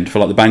weekend, for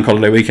like the bank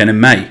holiday weekend in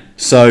May.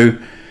 So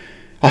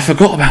I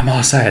forgot about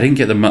Marseille. I didn't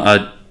get the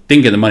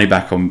money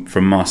back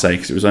from Marseille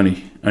because it was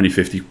only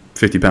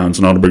 £50,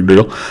 not a big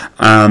deal.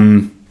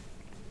 And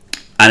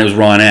it was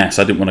Ryanair,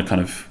 so I didn't want to kind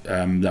of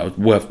that was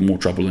worth more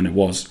trouble than it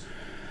was.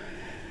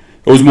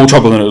 It was more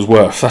trouble than it was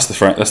worth. That's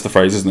the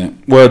phrase, isn't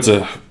it? Words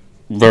are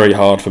very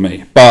hard for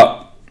me.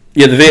 But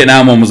yeah, the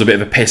Vietnam one was a bit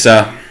of a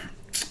pisser,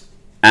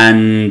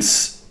 and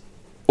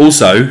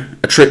also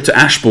a trip to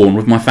Ashbourne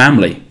with my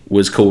family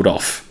was called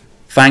off.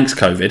 Thanks,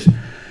 COVID.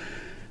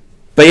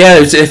 But yeah,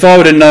 if I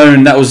would have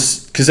known, that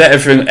was because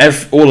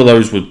all of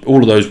those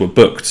were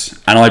booked,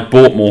 and I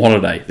bought more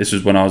holiday. This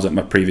was when I was at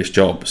my previous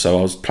job, so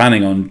I was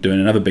planning on doing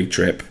another big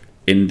trip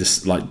in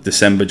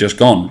December just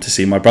gone to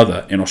see my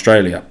brother in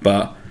Australia.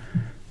 But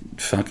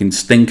fucking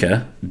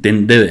stinker,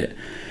 didn't do it.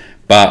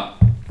 But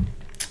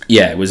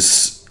yeah, it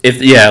was.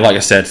 Like I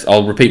said,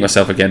 I'll repeat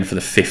myself again for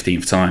the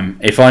 15th time.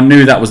 If I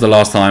knew that was the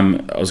last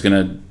time I was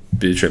gonna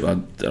do the trip, I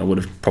would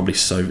have probably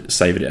saved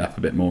it up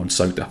a bit more and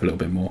soaked up a little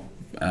bit more.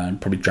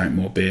 And probably drank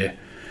more beer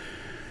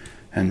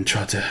and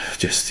tried to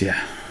just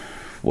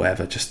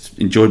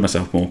enjoyed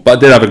myself more. But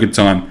I did have a good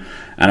time,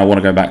 and I want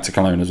to go back to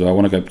Cologne as well. I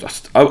want to go.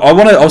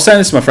 I was saying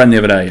this to my friend the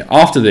other day.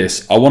 After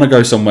this, I want to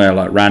go somewhere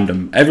like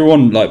random.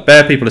 Everyone, like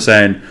bare people, are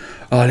saying,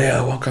 "Oh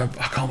yeah, I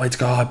can't wait to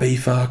go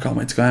Ibiza. I can't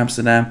wait to go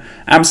Amsterdam."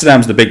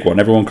 Amsterdam's the big one.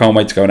 Everyone can't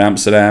wait to go to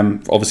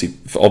Amsterdam, obviously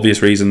for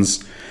obvious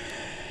reasons.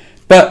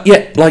 But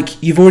yeah,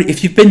 like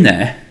if you've been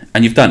there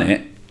and you've done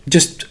it,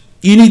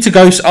 you need to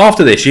go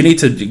after this. You need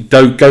to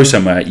go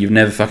somewhere you've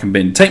never fucking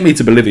been. Take me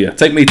to Bolivia.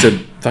 Take me to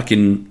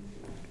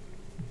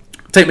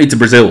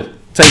Brazil.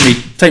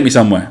 Take me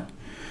somewhere.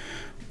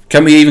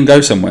 Can we even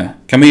go somewhere?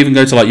 Can we even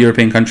go to like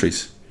European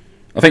countries?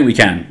 I think we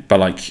can, but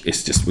like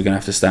it's just we're gonna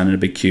have to stand in a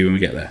big queue when we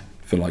get there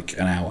for like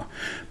an hour.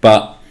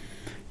 But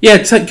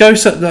yeah, go.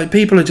 Like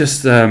people are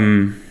just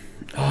oh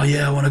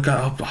yeah, I want to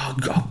go.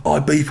 I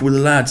beef with the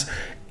lads.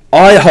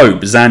 I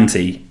hope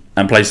Zante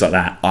and places like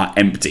that are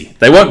empty.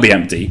 They won't be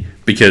empty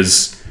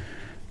because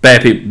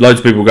loads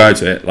of people go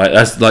to it. Like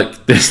that's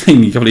like this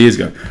thing a couple of years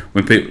ago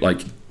when people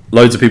like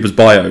loads of people's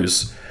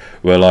bios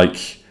were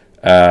like,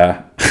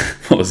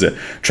 what was it?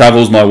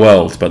 Travels my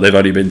world, but they've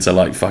only been to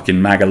like fucking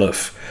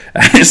Magaluf.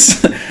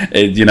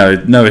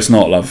 No, it's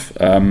not, love.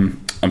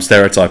 I'm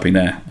stereotyping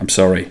there. I'm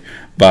sorry,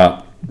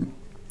 but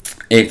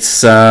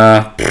it's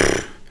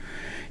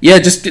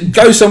just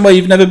go somewhere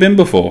you've never been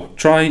before.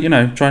 Try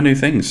new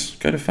things.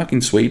 Go to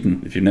fucking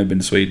Sweden if you've never been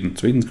to Sweden.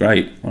 Sweden's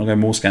great. I want to go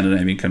more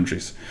Scandinavian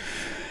countries.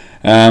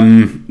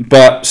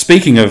 But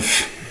speaking of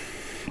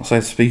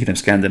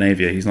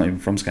Scandinavia, he's not even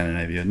from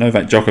Scandinavia.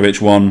 Novak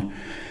Djokovic won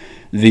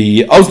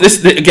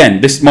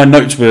my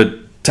notes were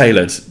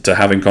tailored to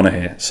having Connor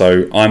here,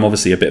 so I'm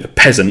obviously a bit of a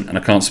peasant and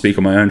I can't speak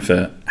on my own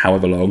for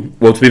however long.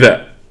 Well, to be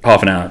fair,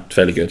 half an hour,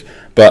 fairly good.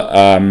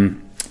 But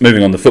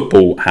moving on, the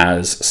football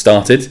has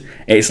started.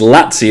 It's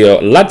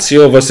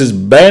Lazio versus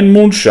Bayern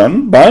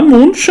Munchen.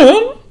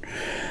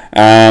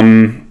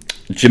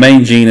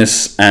 Jermaine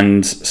Genius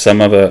and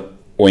some other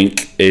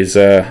oink is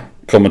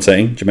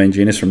commentating. Jermaine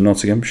Genius from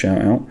Nottingham,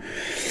 shout out.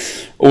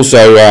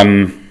 Also,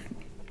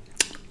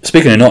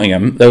 speaking of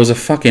Nottingham, there was a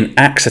fucking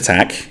axe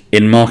attack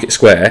in Market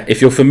Square.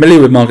 If you're familiar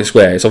with Market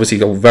Square, it's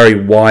obviously a very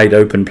wide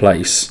open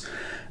place,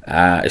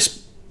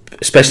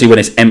 especially when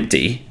it's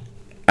empty.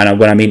 And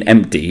when I mean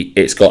empty,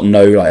 it's got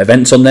no like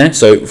events on there.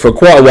 So for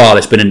quite a while,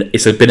 it's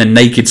been a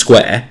naked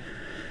square.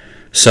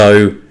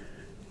 So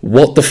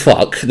what the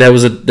fuck? There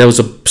was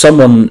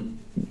someone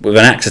with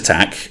an axe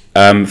attack.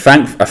 I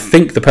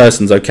think the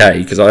person's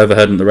okay because I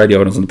overheard on the radio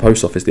when I was in the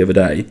post office the other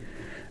day,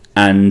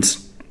 and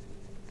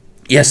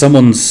yeah,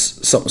 someone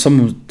was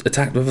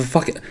attacked with a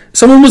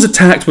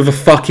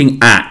fucking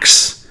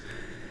axe.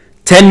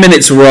 10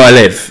 minutes from where I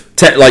live.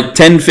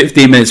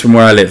 10-15 minutes from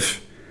where I live.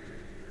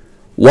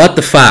 What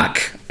the fuck?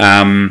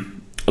 A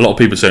lot of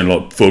people saying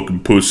like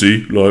fucking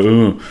pussy,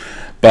 like,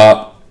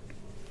 but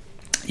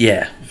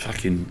yeah,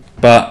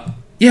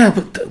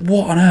 but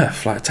what on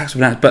earth? Like attacks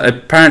with an axe. But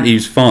apparently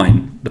he's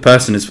fine. The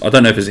person is. I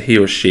don't know if it's a he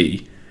or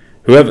she.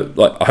 Whoever.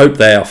 Like I hope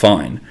they are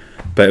fine.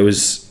 But it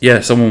was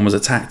someone was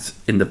attacked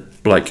in the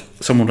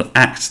someone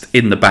axed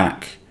in the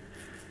back.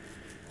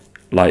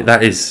 Like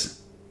that is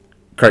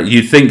crazy.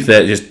 You'd think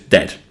they're just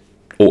dead,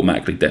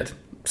 automatically dead.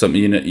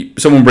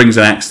 Someone brings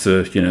an axe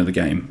to the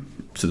game,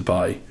 to the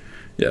party.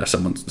 Yeah,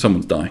 someone's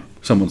dying.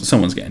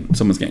 Someone's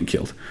getting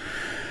killed.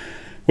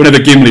 Whenever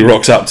Gimli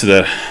rocks up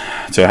to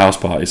a house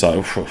party, it's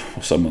like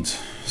someone's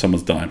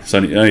dying.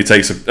 So it only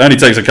takes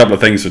a couple of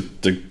things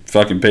to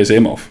fucking piss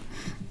him off,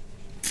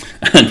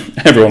 and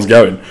everyone's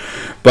going.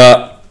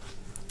 But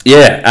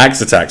yeah,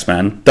 axe attacks,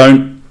 man.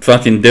 Don't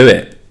fucking do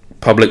it.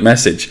 Public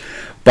message.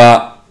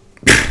 But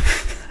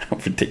how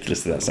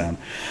ridiculous does that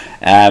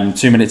sound?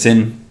 2 minutes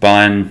in,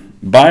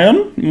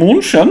 Bayern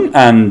Munchen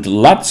and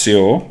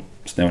Lazio.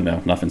 Still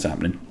no, nothing's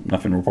happening.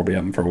 Nothing will probably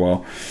happen for a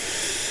while.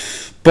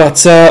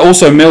 But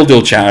also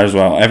Milldeal chatter as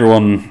well.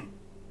 Everyone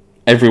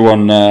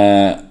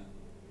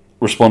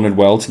responded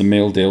well to the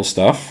Milldeal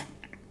stuff.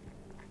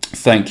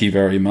 Thank you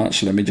very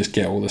much. Let me just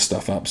get all this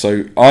stuff up.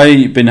 So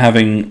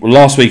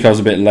last week I was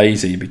a bit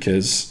lazy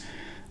because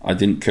I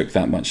didn't cook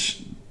that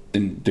much,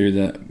 didn't do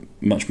that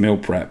much meal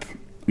prep.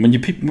 When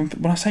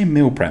I say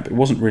meal prep, it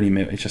wasn't really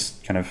meal. It's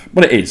just kind of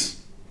it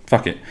is.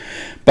 Fuck it.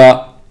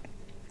 But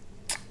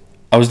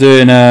I was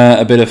doing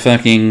a bit of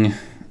fucking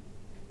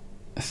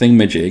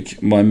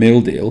thingamajig, my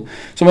meal deal.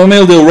 So my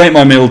meal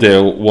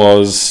deal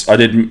was I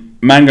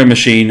did mango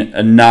machine,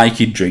 a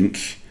Nike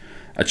drink,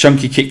 a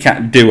chunky Kit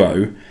Kat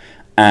duo,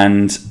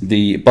 and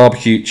the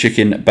barbecue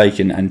chicken,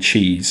 bacon and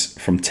cheese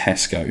from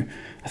Tesco.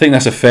 I think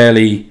that's a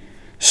fairly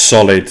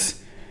solid,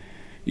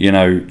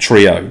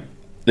 trio.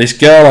 This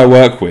girl I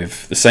work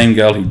with, the same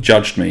girl who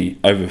judged me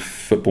over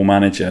Football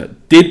Manager,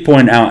 did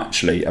point out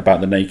actually about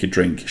the naked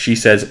drink. She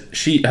says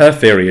her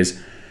theory is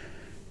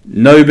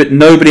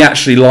nobody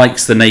actually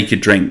likes the naked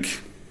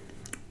drink.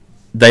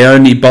 They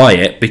only buy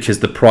it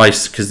because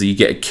you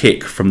get a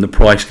kick from the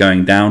price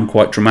going down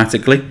quite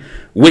dramatically,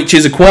 which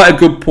is quite a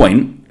good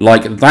point.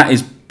 Like that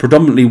is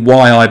predominantly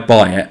why I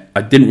buy it.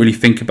 I didn't really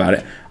think about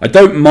it. I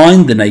don't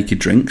mind the naked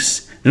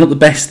drinks. They're not the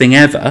best thing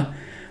ever,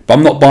 but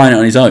I'm not buying it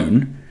on its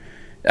own.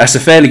 That's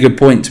a fairly good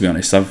point, to be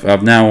honest.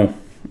 I'm now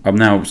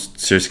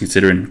seriously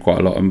considering quite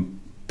a lot of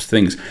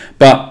things.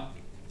 But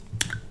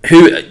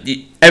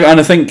and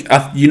I think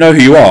you know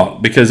who you are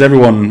because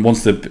everyone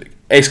wants to.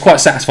 It's quite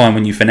satisfying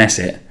when you finesse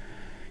it,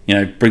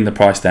 bring the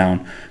price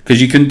down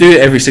because you can do it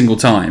every single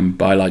time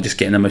by like just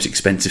getting the most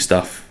expensive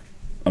stuff,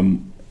 all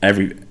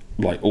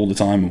the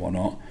time and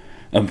whatnot.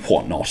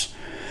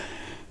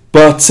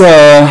 But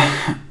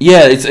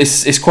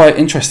it's quite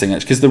interesting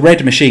actually because the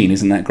red machine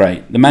isn't that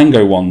great. The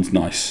mango one's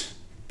nice.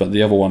 But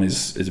the other one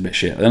is a bit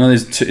shit. I know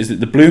is it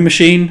the blue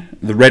machine,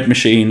 the red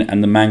machine,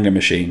 and the mango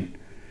machine?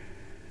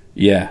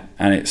 Yeah,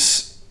 and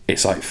it's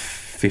like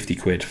 50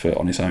 quid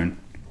on its own.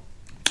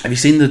 Have you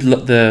seen the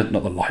not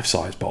the life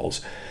size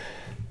bottles?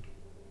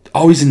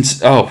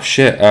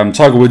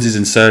 Tiger Woods is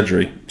in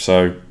surgery,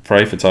 so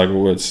pray for Tiger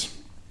Woods.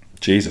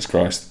 Jesus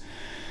Christ,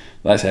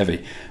 that's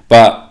heavy.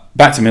 But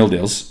back to meal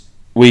deals.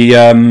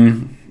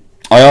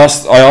 I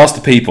asked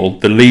the people,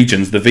 the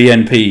legions, the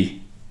VNP,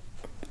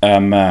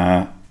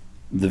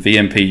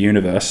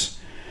 universe,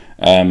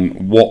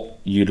 what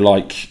you'd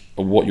like,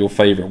 or what your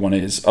favourite one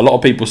is. A lot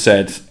of people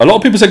said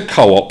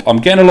co-op. I'm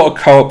getting a lot of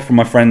co-op from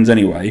my friends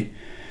anyway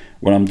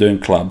when I'm doing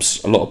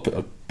clubs. A lot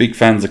of big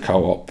fans of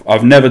co-op.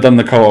 I've never done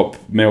the co-op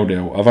meal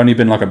deal. I've only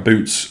been like a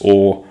Boots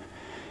or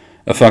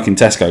a fucking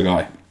Tesco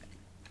guy.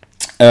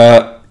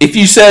 If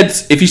you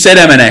said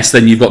M&S,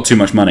 then you've got too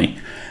much money.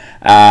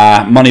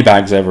 Money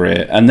bags over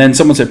here. And then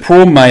someone said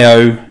prawn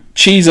mayo,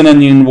 cheese and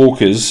onion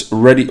walkers,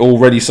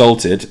 already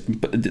salted.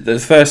 But the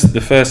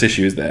first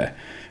issue is there.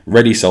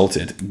 Ready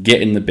salted,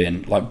 get in the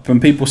bin. Like when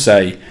people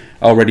say,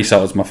 "Oh, ready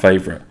salted's my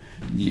favourite,"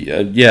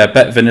 yeah, I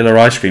bet vanilla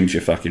ice cream's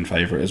your fucking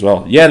favourite as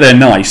well. Yeah, they're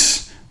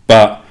nice,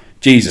 but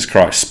Jesus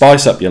Christ,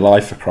 spice up your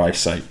life for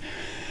Christ's sake.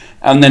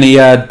 And then he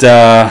had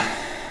a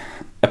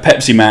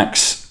Pepsi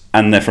Max,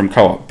 and they're from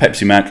Co-op.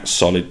 Pepsi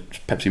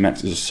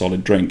Max is a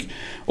solid drink.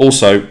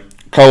 Also,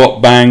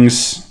 Co-op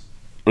bangs,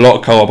 a lot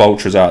of Co-op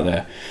ultras out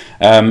there.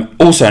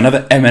 Also,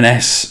 another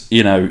M&S,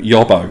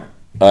 Yobbo.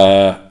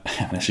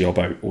 M&S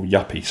Yobbo, or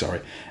Yuppie, sorry.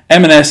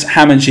 M&S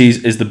ham and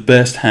cheese is the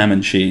best ham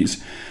and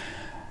cheese.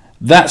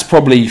 That's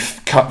probably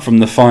cut from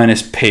the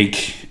finest pig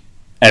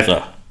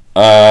ever.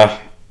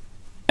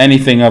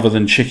 Anything other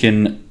than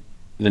chicken,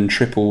 than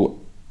triple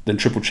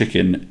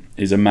chicken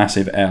is a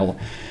massive L.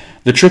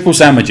 The triple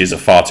sandwiches are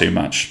far too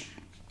much.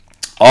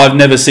 I've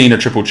never seen a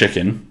triple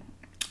chicken,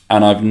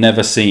 and I've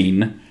never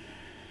seen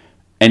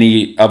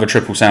any other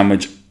triple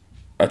sandwich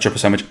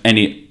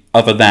any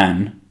other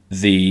than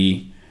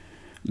the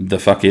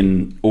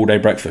fucking all-day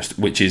breakfast,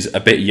 which is a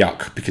bit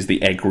yuck because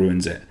the egg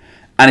ruins it,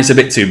 and it's a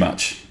bit too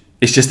much.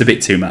 It's just a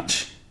bit too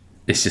much.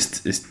 It's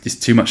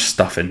just too much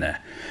stuff in there.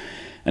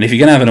 And if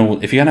you're gonna have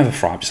a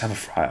fry up, just have a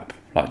fry up.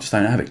 Like, just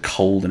don't have it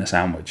cold in a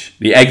sandwich.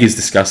 The egg is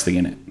disgusting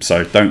in it,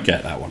 so don't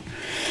get that one.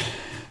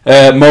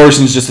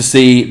 Morrison's just to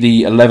see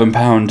the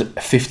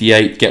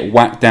 £11.58 get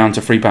whacked down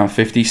to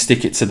 £3.50.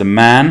 Stick it to the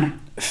man.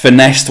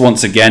 Finessed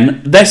once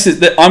again.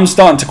 I'm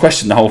starting to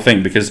question the whole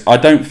thing because I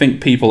don't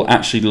think people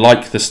actually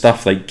like the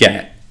stuff they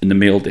get in the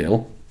meal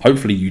deal.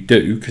 Hopefully you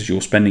do because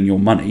you're spending your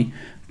money,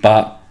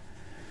 but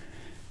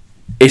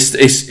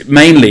it's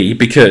mainly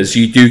because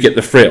you do get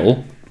the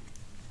thrill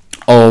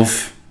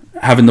of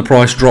having the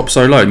price drop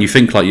so low, and you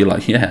think you're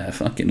like, yeah,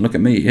 fucking look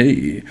at me,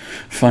 hey,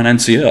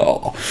 financier.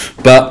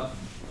 But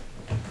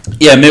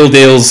yeah, meal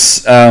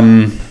deals.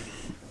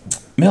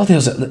 Meal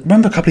deals.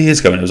 Remember a couple of years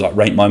ago when it was like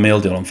rate my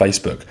meal deal on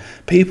Facebook?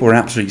 People were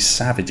absolutely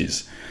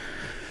savages.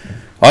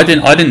 I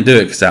didn't do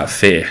it because out of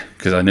fear,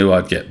 because I knew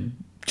I'd get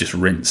just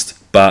rinsed.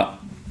 But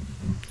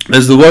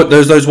there's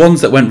those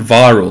ones that went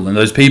viral, and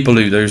those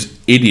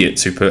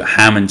idiots who put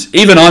ham and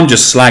even I'm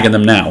just slagging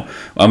them now.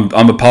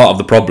 I'm a part of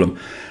the problem.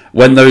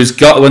 When those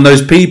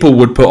people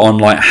would put on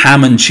like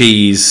ham and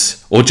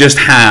cheese or just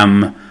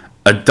ham,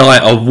 a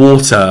diet of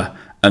water,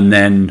 and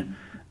then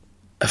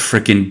a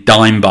freaking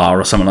dime bar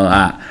or something like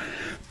that.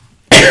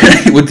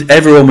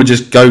 Everyone would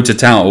just go to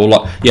town, or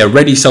like, yeah,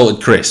 ready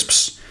salted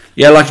crisps.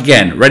 Yeah, like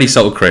again, ready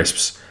salted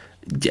crisps.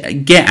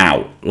 Get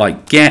out,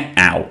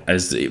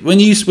 As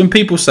when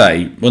people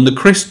say, when the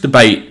crisp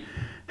debate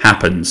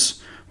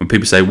happens, when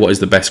people say what is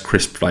the best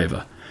crisp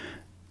flavour,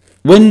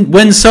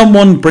 when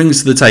someone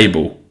brings to the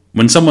table,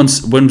 when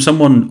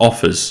someone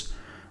offers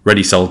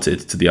ready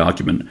salted to the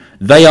argument,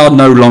 they are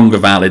no longer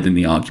valid in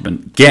the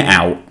argument. Get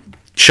out,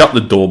 shut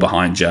the door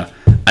behind you,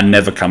 and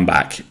never come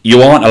back.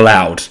 You aren't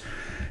allowed.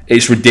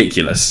 It's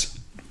ridiculous.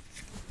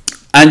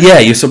 And yeah,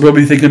 you're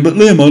probably thinking, but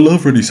Liam, I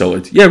love ready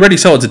salted. Yeah, ready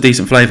salted's a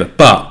decent flavour,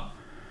 but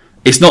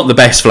it's not the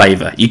best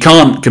flavour. You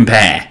can't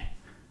compare.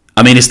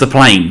 I mean, it's the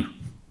plain.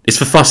 It's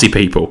for fussy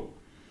people.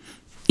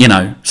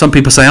 Some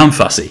people say I'm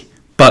fussy,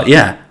 but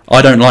yeah, I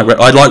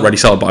like ready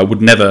salted, but I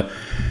would never,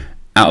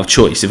 out of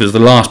choice. If it was the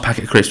last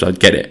packet of crisps, I'd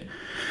get it.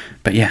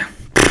 But yeah,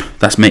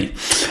 that's me.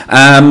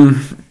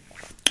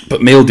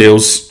 But meal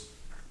deals.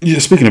 Yeah,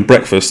 speaking of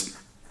breakfast,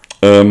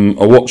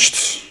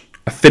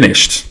 I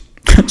finished.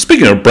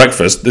 Speaking of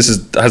breakfast,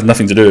 has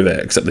nothing to do with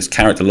it, except this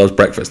character loves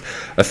breakfast.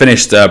 I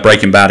finished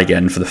Breaking Bad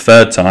again for the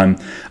third time.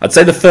 I'd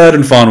say the third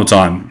and final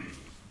time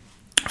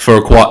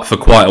for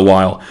quite a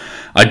while.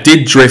 I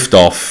did drift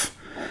off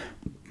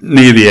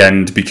near the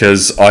end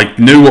because I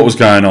knew what was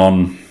going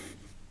on.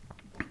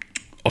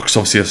 Because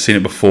obviously I've seen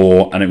it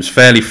before, and it was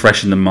fairly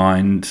fresh in the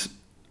mind,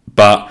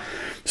 but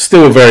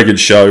still a very good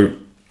show.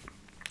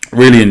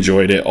 Really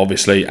enjoyed it,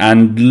 obviously.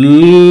 And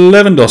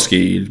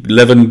Lewandowski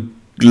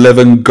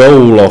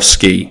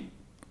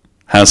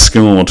has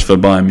scored for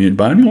Bayern Munich.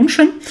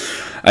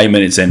 8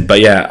 minutes in. But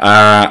yeah,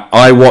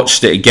 I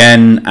watched it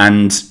again,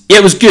 and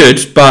it was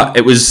good, but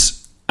it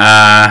was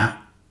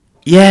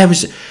it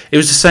was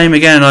the same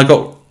again. I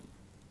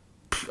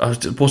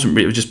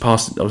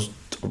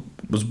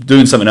was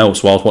doing something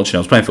else while I was watching it.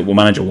 I was playing Football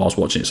Manager while I was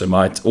watching it, so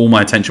all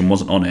my attention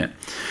wasn't on it.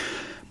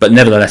 But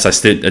nevertheless, I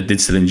did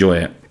still enjoy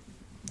it.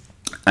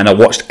 And I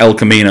watched El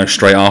Camino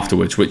straight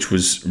afterwards, which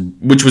was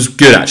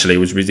good actually,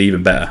 which was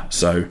even better.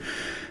 So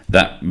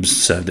that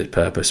served its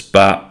purpose.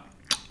 But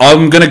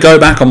I'm going to go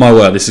back on my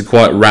word. This is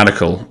quite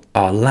radical.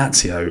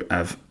 Lazio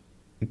have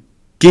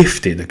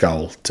gifted a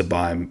goal to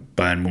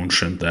Bayern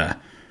Munchen there.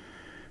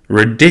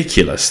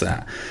 Ridiculous,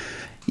 that.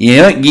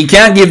 Yeah, you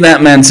can't give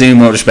that man too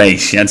much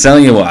space. I tell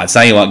you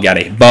what,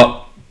 Gary.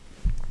 But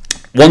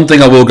one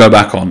thing I will go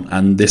back on,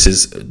 and this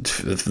is,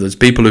 there's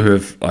people who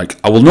have, like,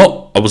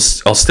 I'll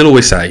still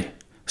always say,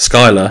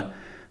 Skylar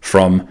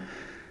from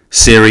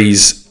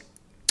series,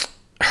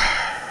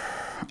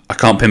 I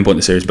can't pinpoint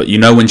the series, but you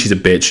know when she's a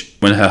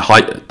bitch, when her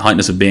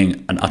heightness of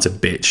being an utter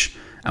bitch,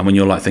 and when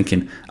you're like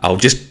thinking, I'll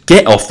just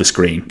get off the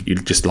screen, you're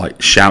just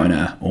like shouting at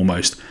her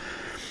almost.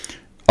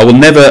 I will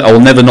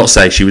never not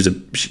say she was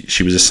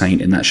a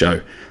saint in that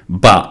show.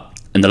 But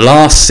in the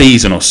last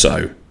season or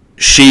so,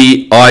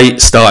 I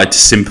started to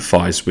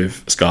sympathise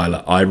with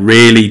Skylar. I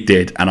really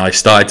did, and I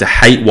started to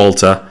hate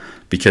Walter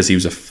because he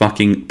was a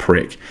fucking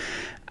prick.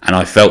 And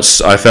I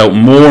felt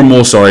more and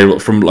more sorry,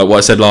 from like what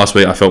I said last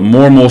week. I felt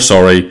more and more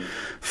sorry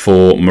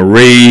for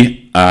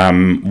Marie,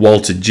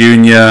 Walter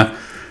Jr.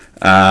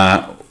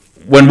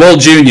 When Walt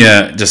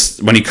Jr.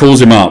 when he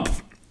calls him up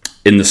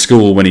in the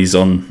school when he's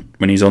on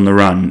the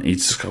run,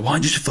 he's just go, "Why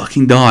did you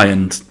fucking die?"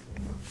 And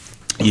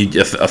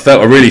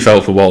I really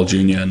felt for Walt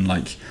Jr. and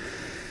like,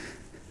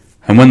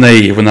 and when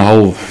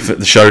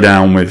the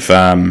showdown with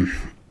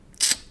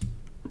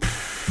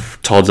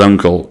Todd's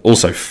uncle,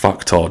 also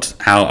fuck Todd.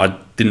 How I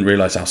didn't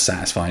realise how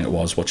satisfying it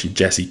was watching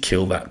Jesse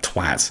kill that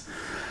twat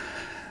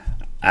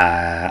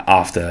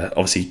after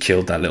obviously he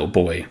killed that little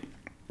boy.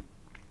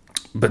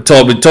 But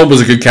Todd was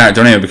a good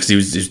character anyway, because he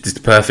was just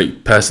the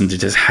perfect person to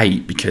just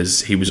hate,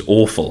 because he was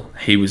awful.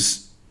 He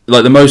was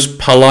like the most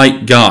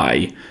polite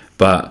guy,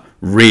 but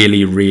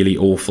really, really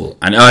awful.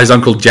 And his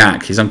Uncle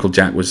Jack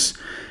was,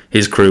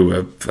 his crew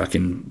were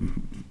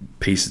fucking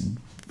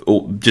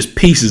just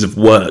pieces of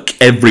work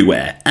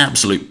everywhere.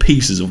 Absolute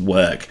pieces of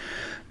work.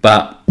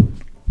 But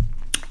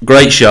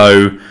great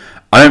show.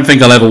 I don't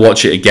think I'll ever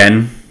watch it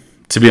again,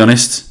 to be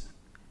honest,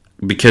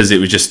 because it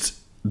was just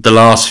the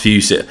last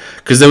few,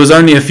 because there was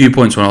only a few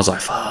points when I was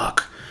like,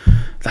 fuck,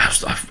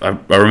 I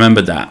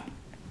remembered that.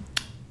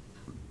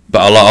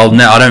 But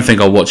I don't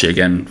think I'll watch it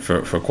again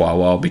for quite a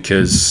while,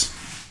 because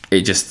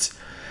it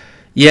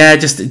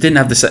didn't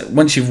have the same.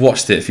 Once you've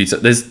watched it a few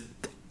times, there's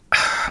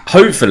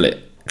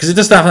hopefully, because it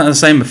doesn't have the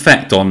same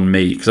effect on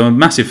me, because I'm a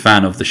massive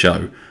fan of the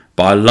show,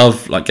 but I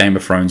love like Game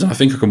of Thrones, and I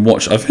think I can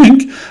watch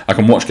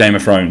Game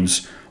of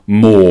Thrones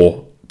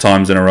more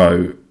times in a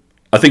row.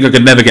 I think I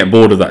could never get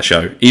bored of that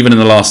show. Even in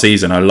the last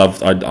season,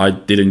 I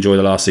did enjoy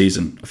the last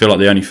season. I feel like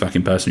the only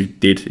fucking person who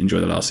did enjoy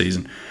the last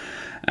season.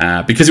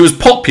 Because it was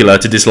popular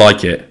to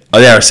dislike it. Oh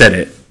yeah, I said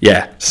it.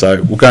 Yeah,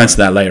 so we'll go into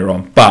that later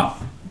on. But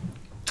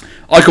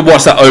I could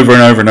watch that over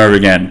and over and over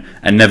again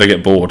and never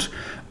get bored.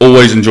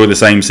 Always enjoy the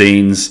same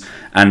scenes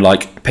and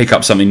like pick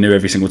up something new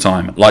every single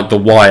time. Like The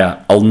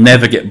Wire. I'll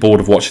never get bored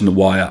of watching The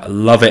Wire. I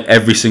love it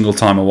every single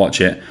time I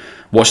watch it.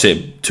 Watched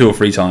it 2 or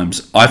 3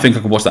 times. I think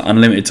I could watch that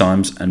unlimited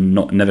times and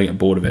never get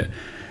bored of it.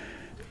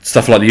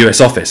 Stuff like The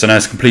US Office. I know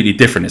it's completely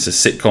different. It's a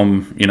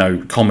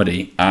sitcom,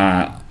 comedy.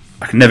 I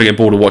can never get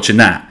bored of watching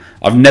that.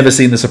 I've never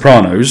seen The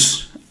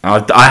Sopranos.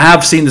 I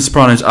have seen The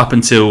Sopranos up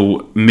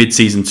until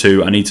mid-season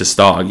 2. I need to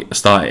start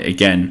it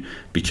again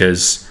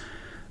because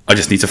I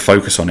just need to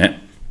focus on it.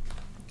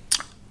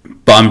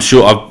 But I'm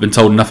sure I've been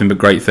told nothing but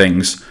great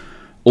things.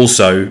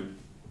 Also,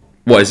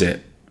 what is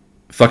it?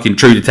 Fucking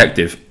True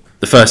Detective.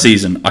 The first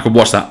season, I could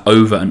watch that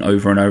over and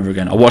over and over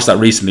again. I watched that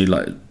recently,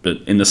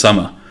 in the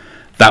summer.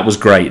 That was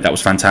great. That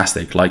was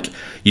fantastic. Like,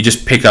 you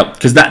just pick up,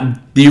 because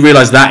you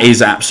realise that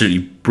is absolutely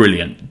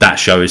brilliant. That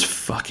show is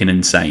fucking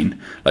insane.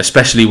 Like,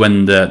 especially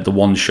when the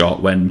one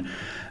shot when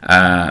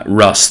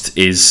Rust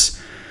is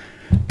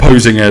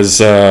posing as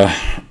the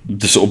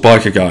sort of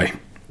biker guy,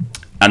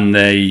 and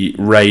they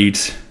raid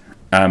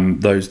he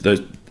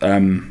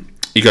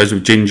goes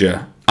with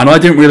Ginger, and I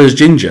didn't realise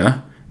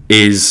Ginger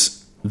is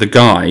the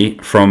guy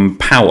from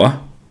Power,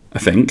 I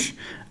think,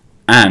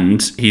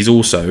 and he's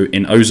also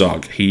in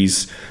Ozark.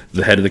 He's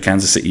the head of the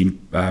Kansas City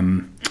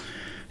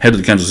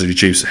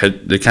Chiefs,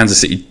 the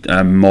Kansas City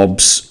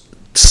mob's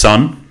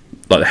son,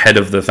 like the head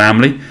of the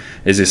family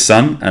is his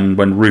son. And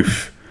when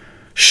Ruth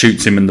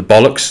shoots him in the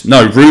bollocks,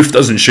 no, Ruth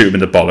doesn't shoot him in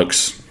the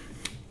bollocks.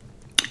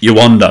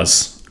 Yuan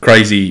does.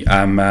 Crazy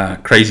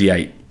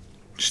 8.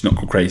 She's not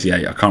called Crazy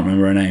 8. I can't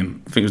remember her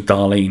name. I think it was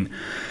Darlene.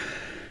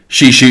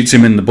 She shoots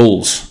him in the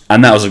balls,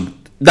 and that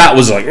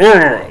was like,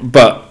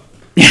 but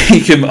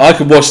I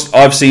could watch.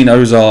 I've seen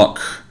Ozark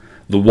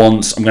the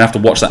once. I'm gonna have to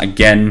watch that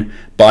again.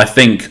 But I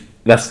think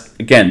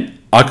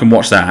I can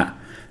watch that,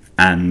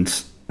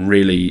 and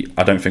really,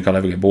 I don't think I'll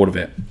ever get bored of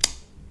it.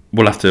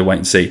 We'll have to wait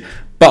and see.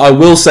 But I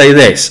will say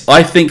this: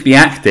 I think the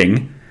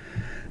acting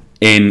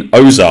in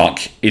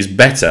Ozark is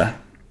better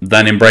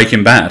than in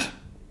Breaking Bad.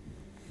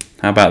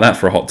 How about that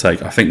for a hot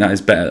take? I think that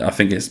is better. I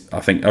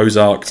think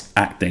Ozark's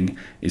acting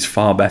is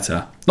far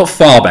better. Not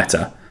far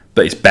better,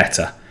 but it's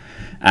better.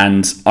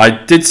 And I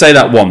did say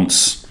that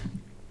once,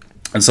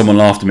 and someone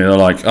laughed at me. They're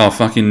like, "Oh,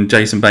 fucking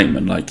Jason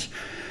Bateman! Like,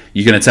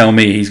 you're going to tell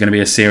me he's going to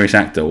be a serious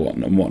actor or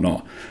whatnot?" But I think, like I said, I think Ozark is better. I think Ozark's acting is far better. And I did say that once, and someone laughed at me. They're like, "Oh, fucking Jason Bateman! Like, you're going to tell me he's going to be a serious actor or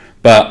whatnot?"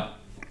 But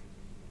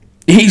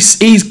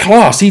he's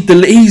class. He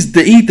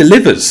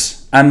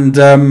delivers, and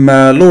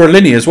Laura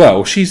Linney as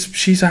well.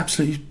 She's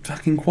absolutely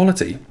fucking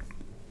quality.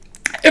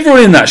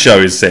 Everyone in that show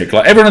is sick.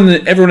 Like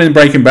everyone in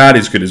Breaking Bad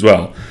is good as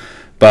well,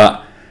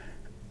 but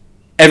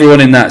everyone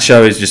in that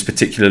show is just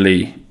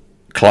particularly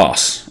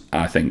class.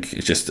 I think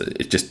it's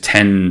just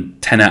 10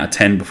 out of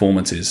 10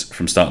 performances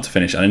from start to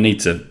finish, and I need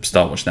to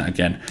start watching that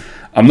again.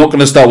 I'm not going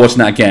to start watching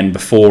that again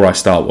before I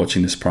start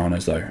watching The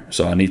Sopranos, though.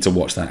 So I need to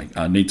watch that.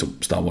 I need to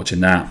start watching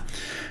that.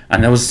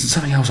 And there was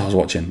something else I was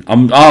watching.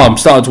 I'm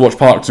starting to watch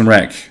Parks and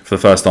Rec for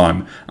the first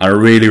time. I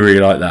really, really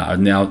like that. I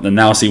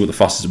now see what the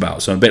fuss is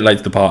about. So I'm a bit late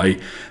to the party,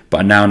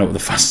 but I now know what the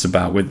fuss is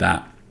about with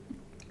that,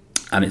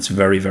 and it's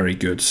very, very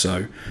good.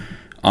 So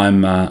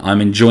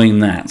I'm enjoying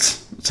that,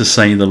 to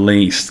say the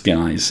least,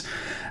 guys.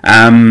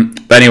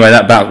 But anyway,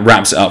 that about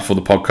wraps it up for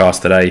the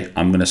podcast today.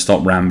 I'm going to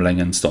stop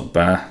rambling and stop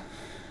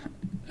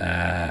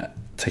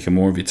taking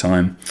more of your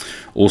time.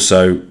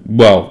 Also,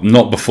 well,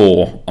 not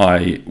before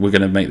we're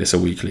going to make this a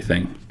weekly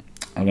thing.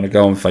 I'm going to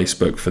go on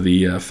Facebook for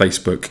the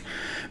Facebook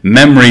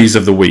memories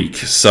of the week.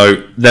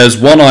 So there's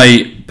one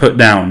I put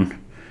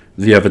down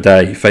the other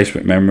day,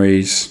 Facebook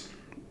memories.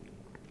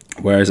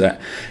 Where is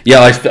that? Yeah,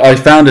 I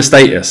found a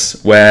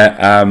status where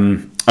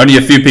only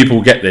a few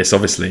people get this,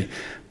 obviously.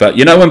 But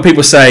you know when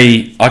people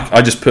say,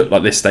 I just put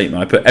like this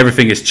statement, I put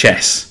everything is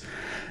chess.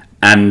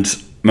 And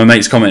my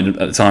mates commented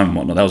at the time and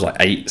whatnot, that was like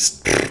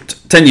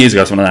 10 years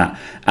ago, something like that.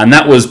 And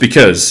that was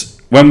because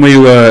when it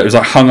was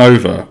like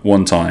hungover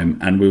one time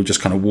and we were just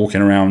kind of walking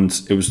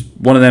around. It was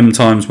one of them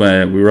times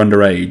where we were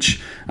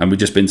underage and we'd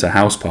just been to a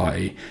house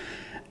party,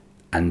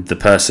 and the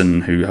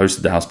person who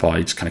hosted the house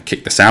party just kind of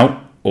kicked us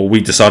out, or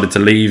we decided to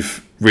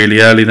leave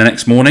really early the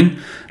next morning.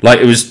 Like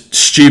it was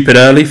stupid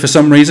early for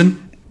some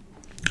reason.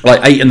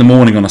 Like 8 a.m.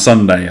 on a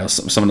Sunday or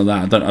something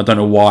like that. I don't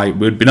know why.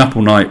 We'd been up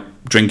all night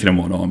drinking and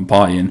whatnot and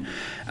partying,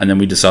 and then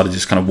we decided to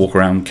just kind of walk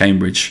around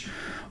Cambridge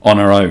on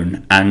our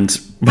own. And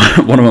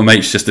one of my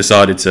mates just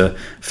decided to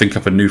think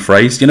up a new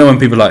phrase. You know when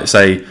people like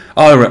say,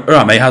 "Oh, all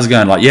right, mate, how's it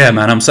going?" Like, "Yeah,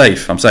 man, I'm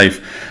safe."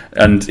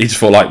 And he just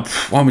thought like,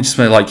 "Why don't we just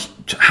say like,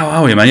 how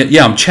are you, man?"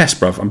 "Yeah, I'm chess,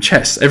 bruv. I'm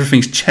chess.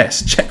 Everything's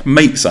chess.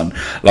 Checkmate, son."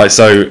 Like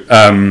so,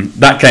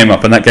 that came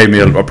up, and that gave me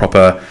a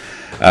proper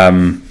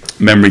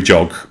memory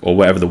jog, or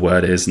whatever the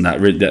word is, and that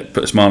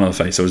put a smile on the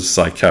face. I was just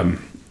like,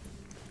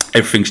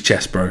 everything's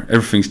chess, bro.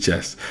 Everything's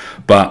chess.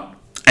 But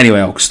anyway,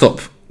 I'll stop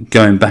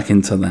going back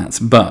into that.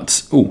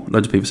 But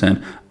loads of people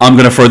saying I'm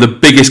going to throw the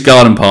biggest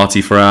garden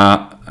party for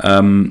our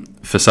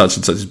for such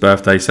and such's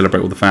birthday, celebrate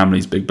all the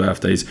family's big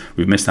birthdays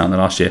we've missed out on the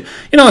last year.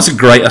 You know,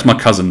 that's my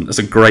cousin. That's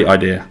a great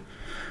idea.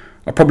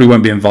 I probably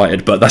won't be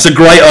invited, but that's a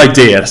great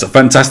idea. That's a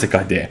fantastic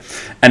idea.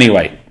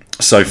 Anyway,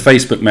 so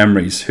Facebook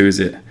memories. Who is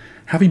it?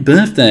 Happy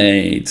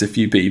birthday to a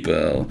few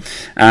people.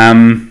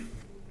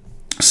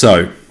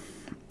 So,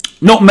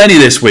 not many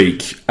this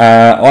week.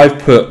 I've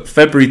put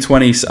February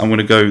 20th. I'm going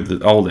to go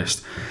the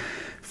oldest.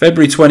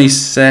 February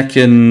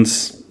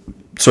 22nd,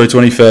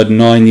 23rd,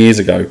 9 years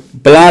ago.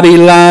 Bloody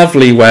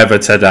lovely weather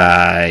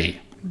today.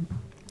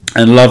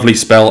 And lovely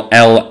spell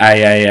Laavle.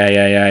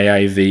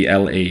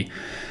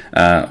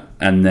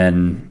 And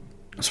then,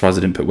 as far as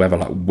I didn't put weather,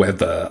 like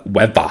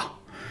weather.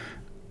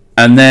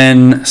 And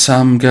then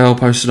some girl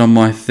posted on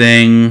my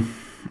thing.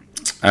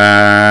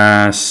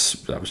 That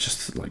was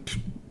just like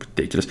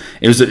ridiculous.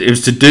 It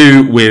was to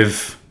do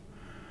with,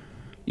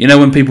 you know,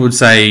 when people would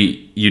say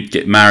you'd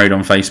get married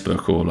on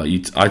Facebook, or like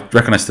I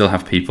reckon I still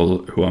have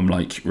people who I'm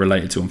like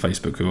related to on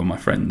Facebook who are my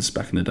friends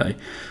back in the day.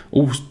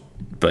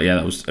 But yeah,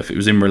 that was, if it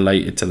was in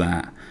related to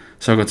that.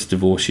 So I got to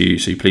divorce you,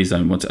 so you please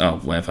don't want to. Oh,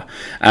 whatever.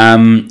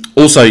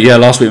 Also, yeah,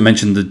 last week I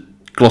mentioned the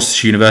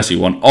Gloucestershire University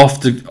one.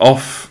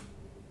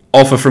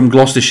 Offer from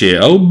Gloucestershire.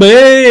 Oh,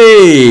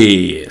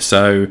 bae!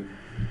 So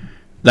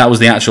that was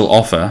the actual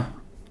offer.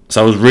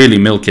 So I was really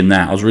milking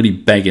that. I was really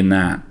begging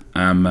that.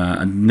 I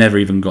never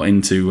even got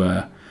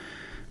into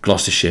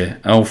Gloucestershire.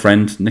 Old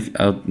friend,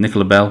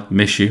 Nicola Bell,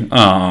 miss you.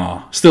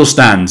 Still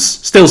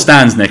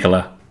stands,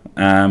 Nicola.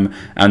 And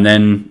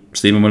then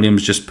Stephen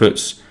Williams just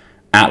puts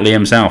at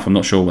Liam South. I'm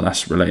not sure what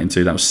that's relating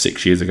to. That was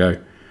 6 years ago.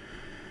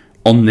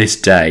 On this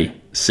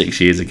day, 6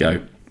 years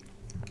ago.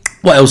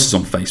 What else is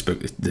on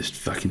Facebook? This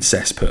fucking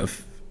cesspit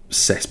of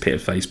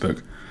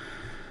Facebook.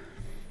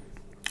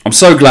 I'm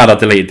so glad I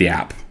deleted the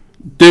app.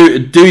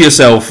 Do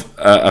yourself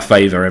a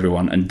favour,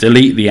 everyone, and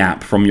delete the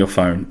app from your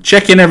phone.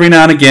 Check in every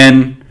now and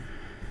again.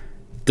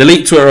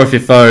 Delete Twitter off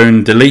your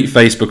phone. Delete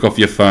Facebook off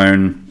your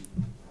phone.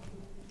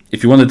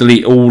 If you want to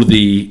delete all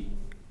the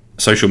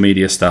social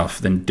media stuff,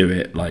 then do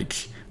it.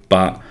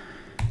 But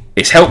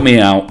it's helped me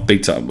out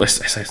big time.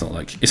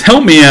 It's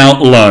helped me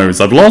out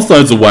loads. I've lost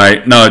loads of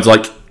weight. No,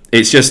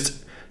 it's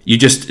just you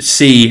just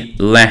see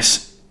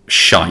less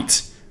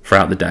shite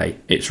throughout the day.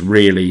 It's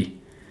really,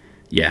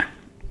 yeah.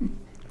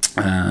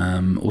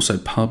 Also,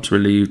 pubs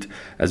relieved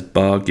as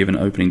bar given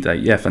opening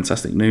date. Yeah,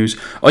 fantastic news.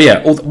 Oh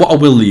yeah, what I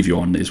will leave you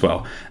on as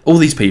well. All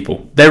these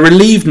people, they're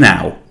relieved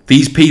now.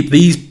 These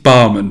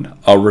barmen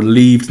are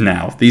relieved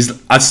now.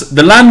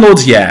 The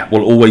landlords,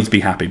 will always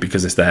be happy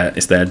because it's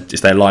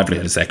their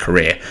livelihood, it's their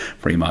career,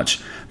 pretty much.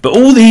 But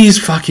all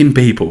these fucking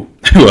people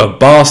who are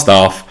bar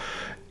staff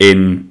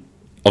in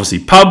obviously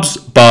pubs,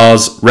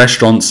 bars,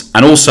 restaurants,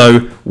 and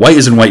also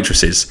waiters and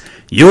waitresses,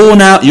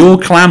 you're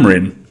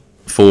clamouring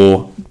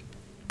for.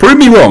 Prove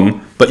me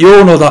wrong, but you're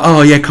all like,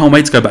 oh yeah, can't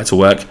wait to go back to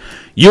work.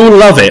 You'll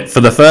love it for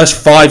the first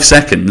 5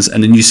 seconds,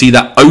 and then you see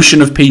that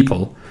ocean of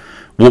people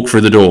walk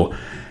through the door.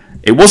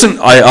 It wasn't.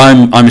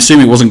 I'm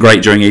assuming it wasn't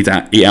great during Eat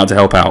Out to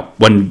Help Out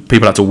when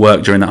people had to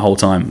work during that whole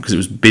time because it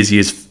was busy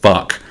as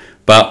fuck.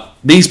 But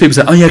these people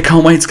said, "Oh yeah,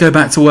 can't wait to go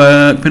back to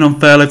work. Been on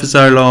furlough for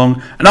so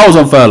long." And I was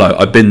on furlough.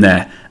 I've been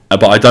there,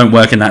 but I don't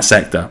work in that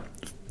sector.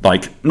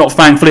 Like, not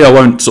thankfully, I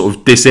won't sort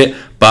of diss it.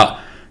 But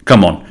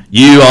come on,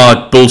 you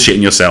are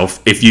bullshitting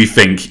yourself if you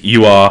think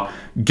you are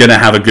gonna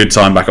have a good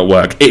time back at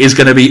work. It is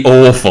gonna be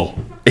awful.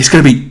 It's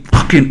gonna be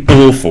fucking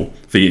awful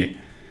for you.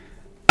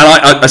 And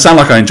I sound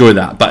like I enjoy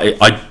that, but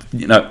I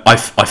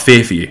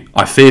fear for you.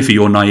 I fear for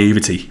your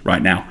naivety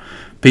right now.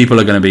 People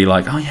are going to be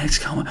like, oh yeah, it's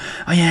going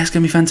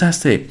to be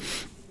fantastic.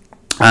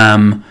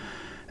 Everyone,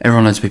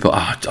 loads of people.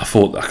 I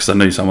thought, because I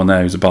knew someone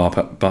there who's a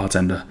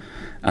bartender,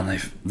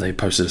 and they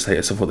posted a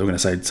status. I thought they were going to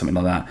say something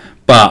like that.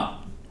 But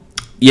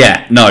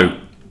yeah, no,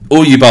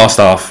 all you bar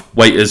staff,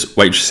 waiters,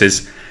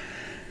 waitresses,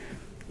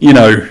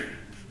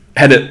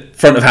 head at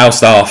front of house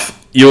staff.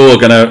 You're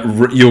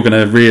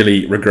gonna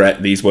really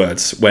regret these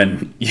words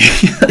when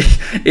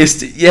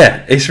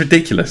it's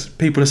ridiculous.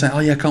 People are saying, "Oh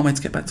yeah, I can't wait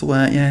to get back to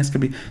work. Yeah, it's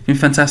gonna be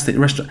fantastic.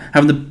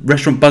 Having the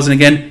restaurant buzzing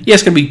again. Yeah,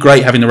 it's gonna be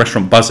great having the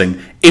restaurant buzzing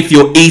if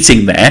you're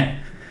eating there,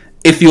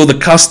 if you're the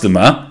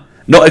customer,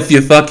 not if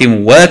you're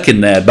fucking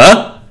working there,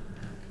 but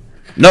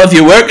not if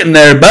you're working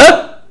there,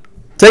 but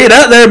tell you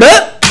that there,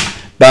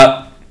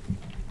 but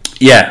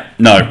yeah,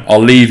 no,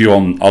 I'll leave you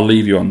on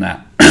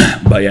that.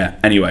 But yeah,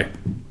 anyway.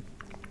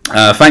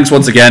 Thanks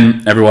once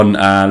again, everyone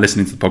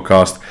listening to the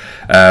podcast.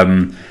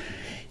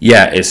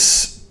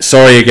 It's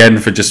sorry again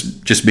for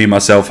just me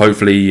myself.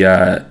 Hopefully,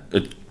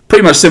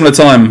 pretty much similar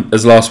time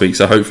as last week.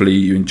 So hopefully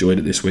you enjoyed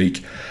it this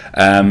week.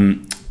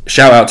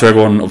 Shout out to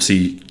everyone.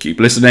 Obviously,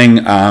 keep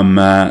listening.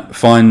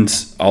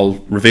 I'll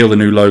reveal the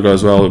new logo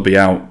as well. It'll be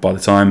out by the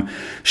time.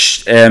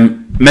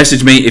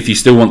 Message me if you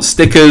still want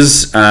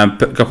stickers.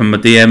 Put up in my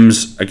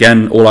DMs.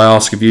 Again, all I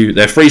ask of you,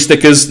 they're free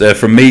stickers. They're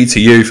from me to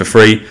you for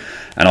free.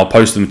 And I'll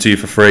post them to you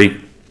for free.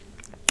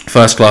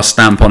 First class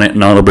stamp on it,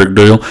 not a big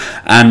deal.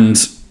 And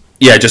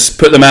yeah, just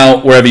put them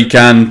out wherever you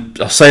can.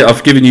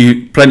 I've given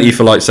you plenty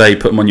for, like, say,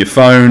 put them on your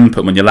phone, put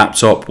them on your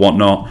laptop,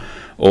 whatnot,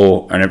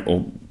 or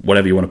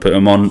whatever you want to put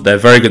them on. They're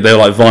very good. They're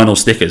like vinyl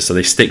stickers, so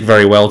they stick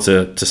very well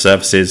to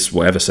surfaces,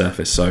 whatever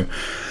surface. So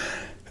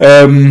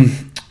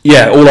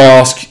all I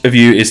ask of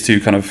you is to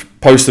kind of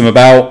post them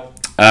about.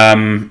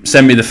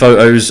 Send me the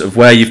photos of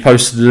where you've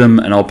posted them,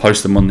 and I'll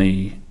post them on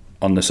the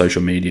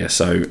social media.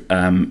 So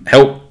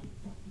help,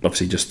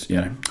 obviously, just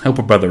help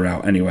a brother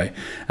out anyway.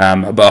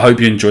 But I hope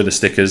you enjoy the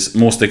stickers.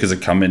 More stickers are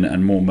coming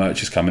and more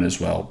merch is coming as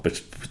well,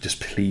 but just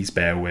please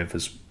bear with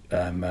us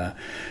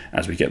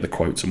as we get the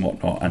quotes and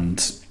whatnot,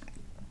 and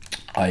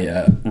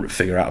I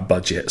figure out a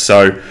budget.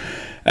 So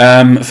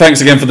thanks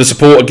again for the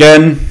support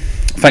again.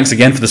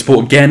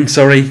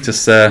 Sorry,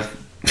 just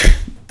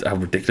how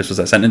ridiculous was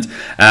that sentence?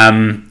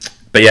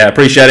 But yeah,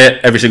 appreciate it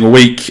every single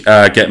week.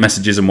 Get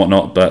messages and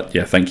whatnot. But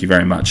yeah, thank you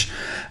very much.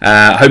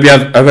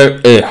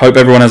 Hope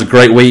everyone has a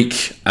great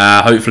week.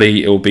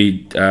 Hopefully it will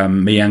be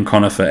me and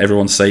Connor for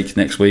everyone's sake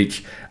next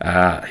week.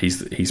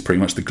 He's pretty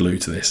much the glue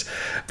to this.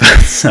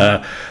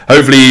 But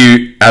hopefully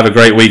you have a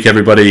great week,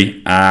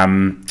 everybody.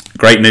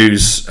 Great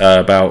news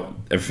about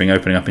everything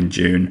opening up in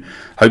June.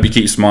 Hope you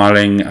keep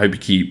smiling. Hope you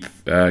keep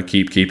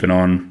keeping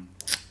on.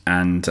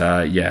 And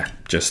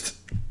just.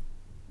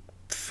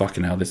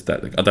 Fucking hell, I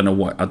don't know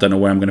where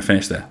I'm going to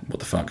finish there. What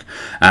the fuck?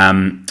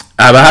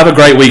 Have a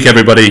great week,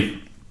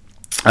 everybody.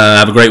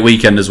 Have a great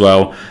weekend as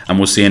well, and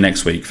we'll see you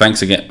next week.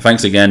 Thanks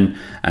again.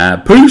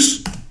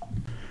 Peace.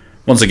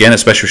 Once again, a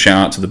special shout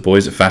out to the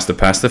boys at Faster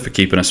Pasta for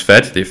keeping us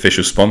fed, the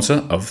official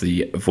sponsor of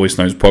the Voice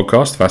Notes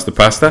podcast, Faster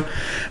Pasta.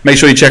 Make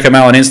sure you check them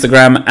out on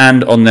Instagram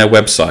and on their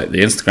website.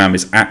 The Instagram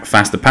is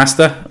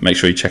 @FasterPasta. Make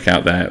sure you check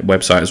out their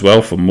website as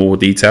well for more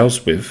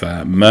details with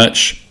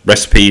merch,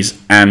 recipes,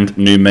 and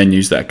new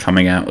menus that are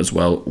coming out as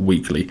well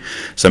weekly.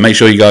 So make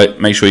sure you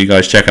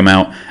guys check them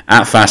out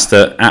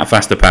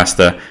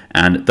 @FasterPasta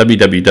and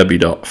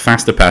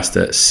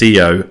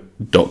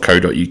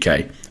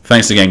www.fasterpastaco.co.uk.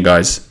 Thanks again,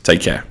 guys.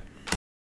 Take care.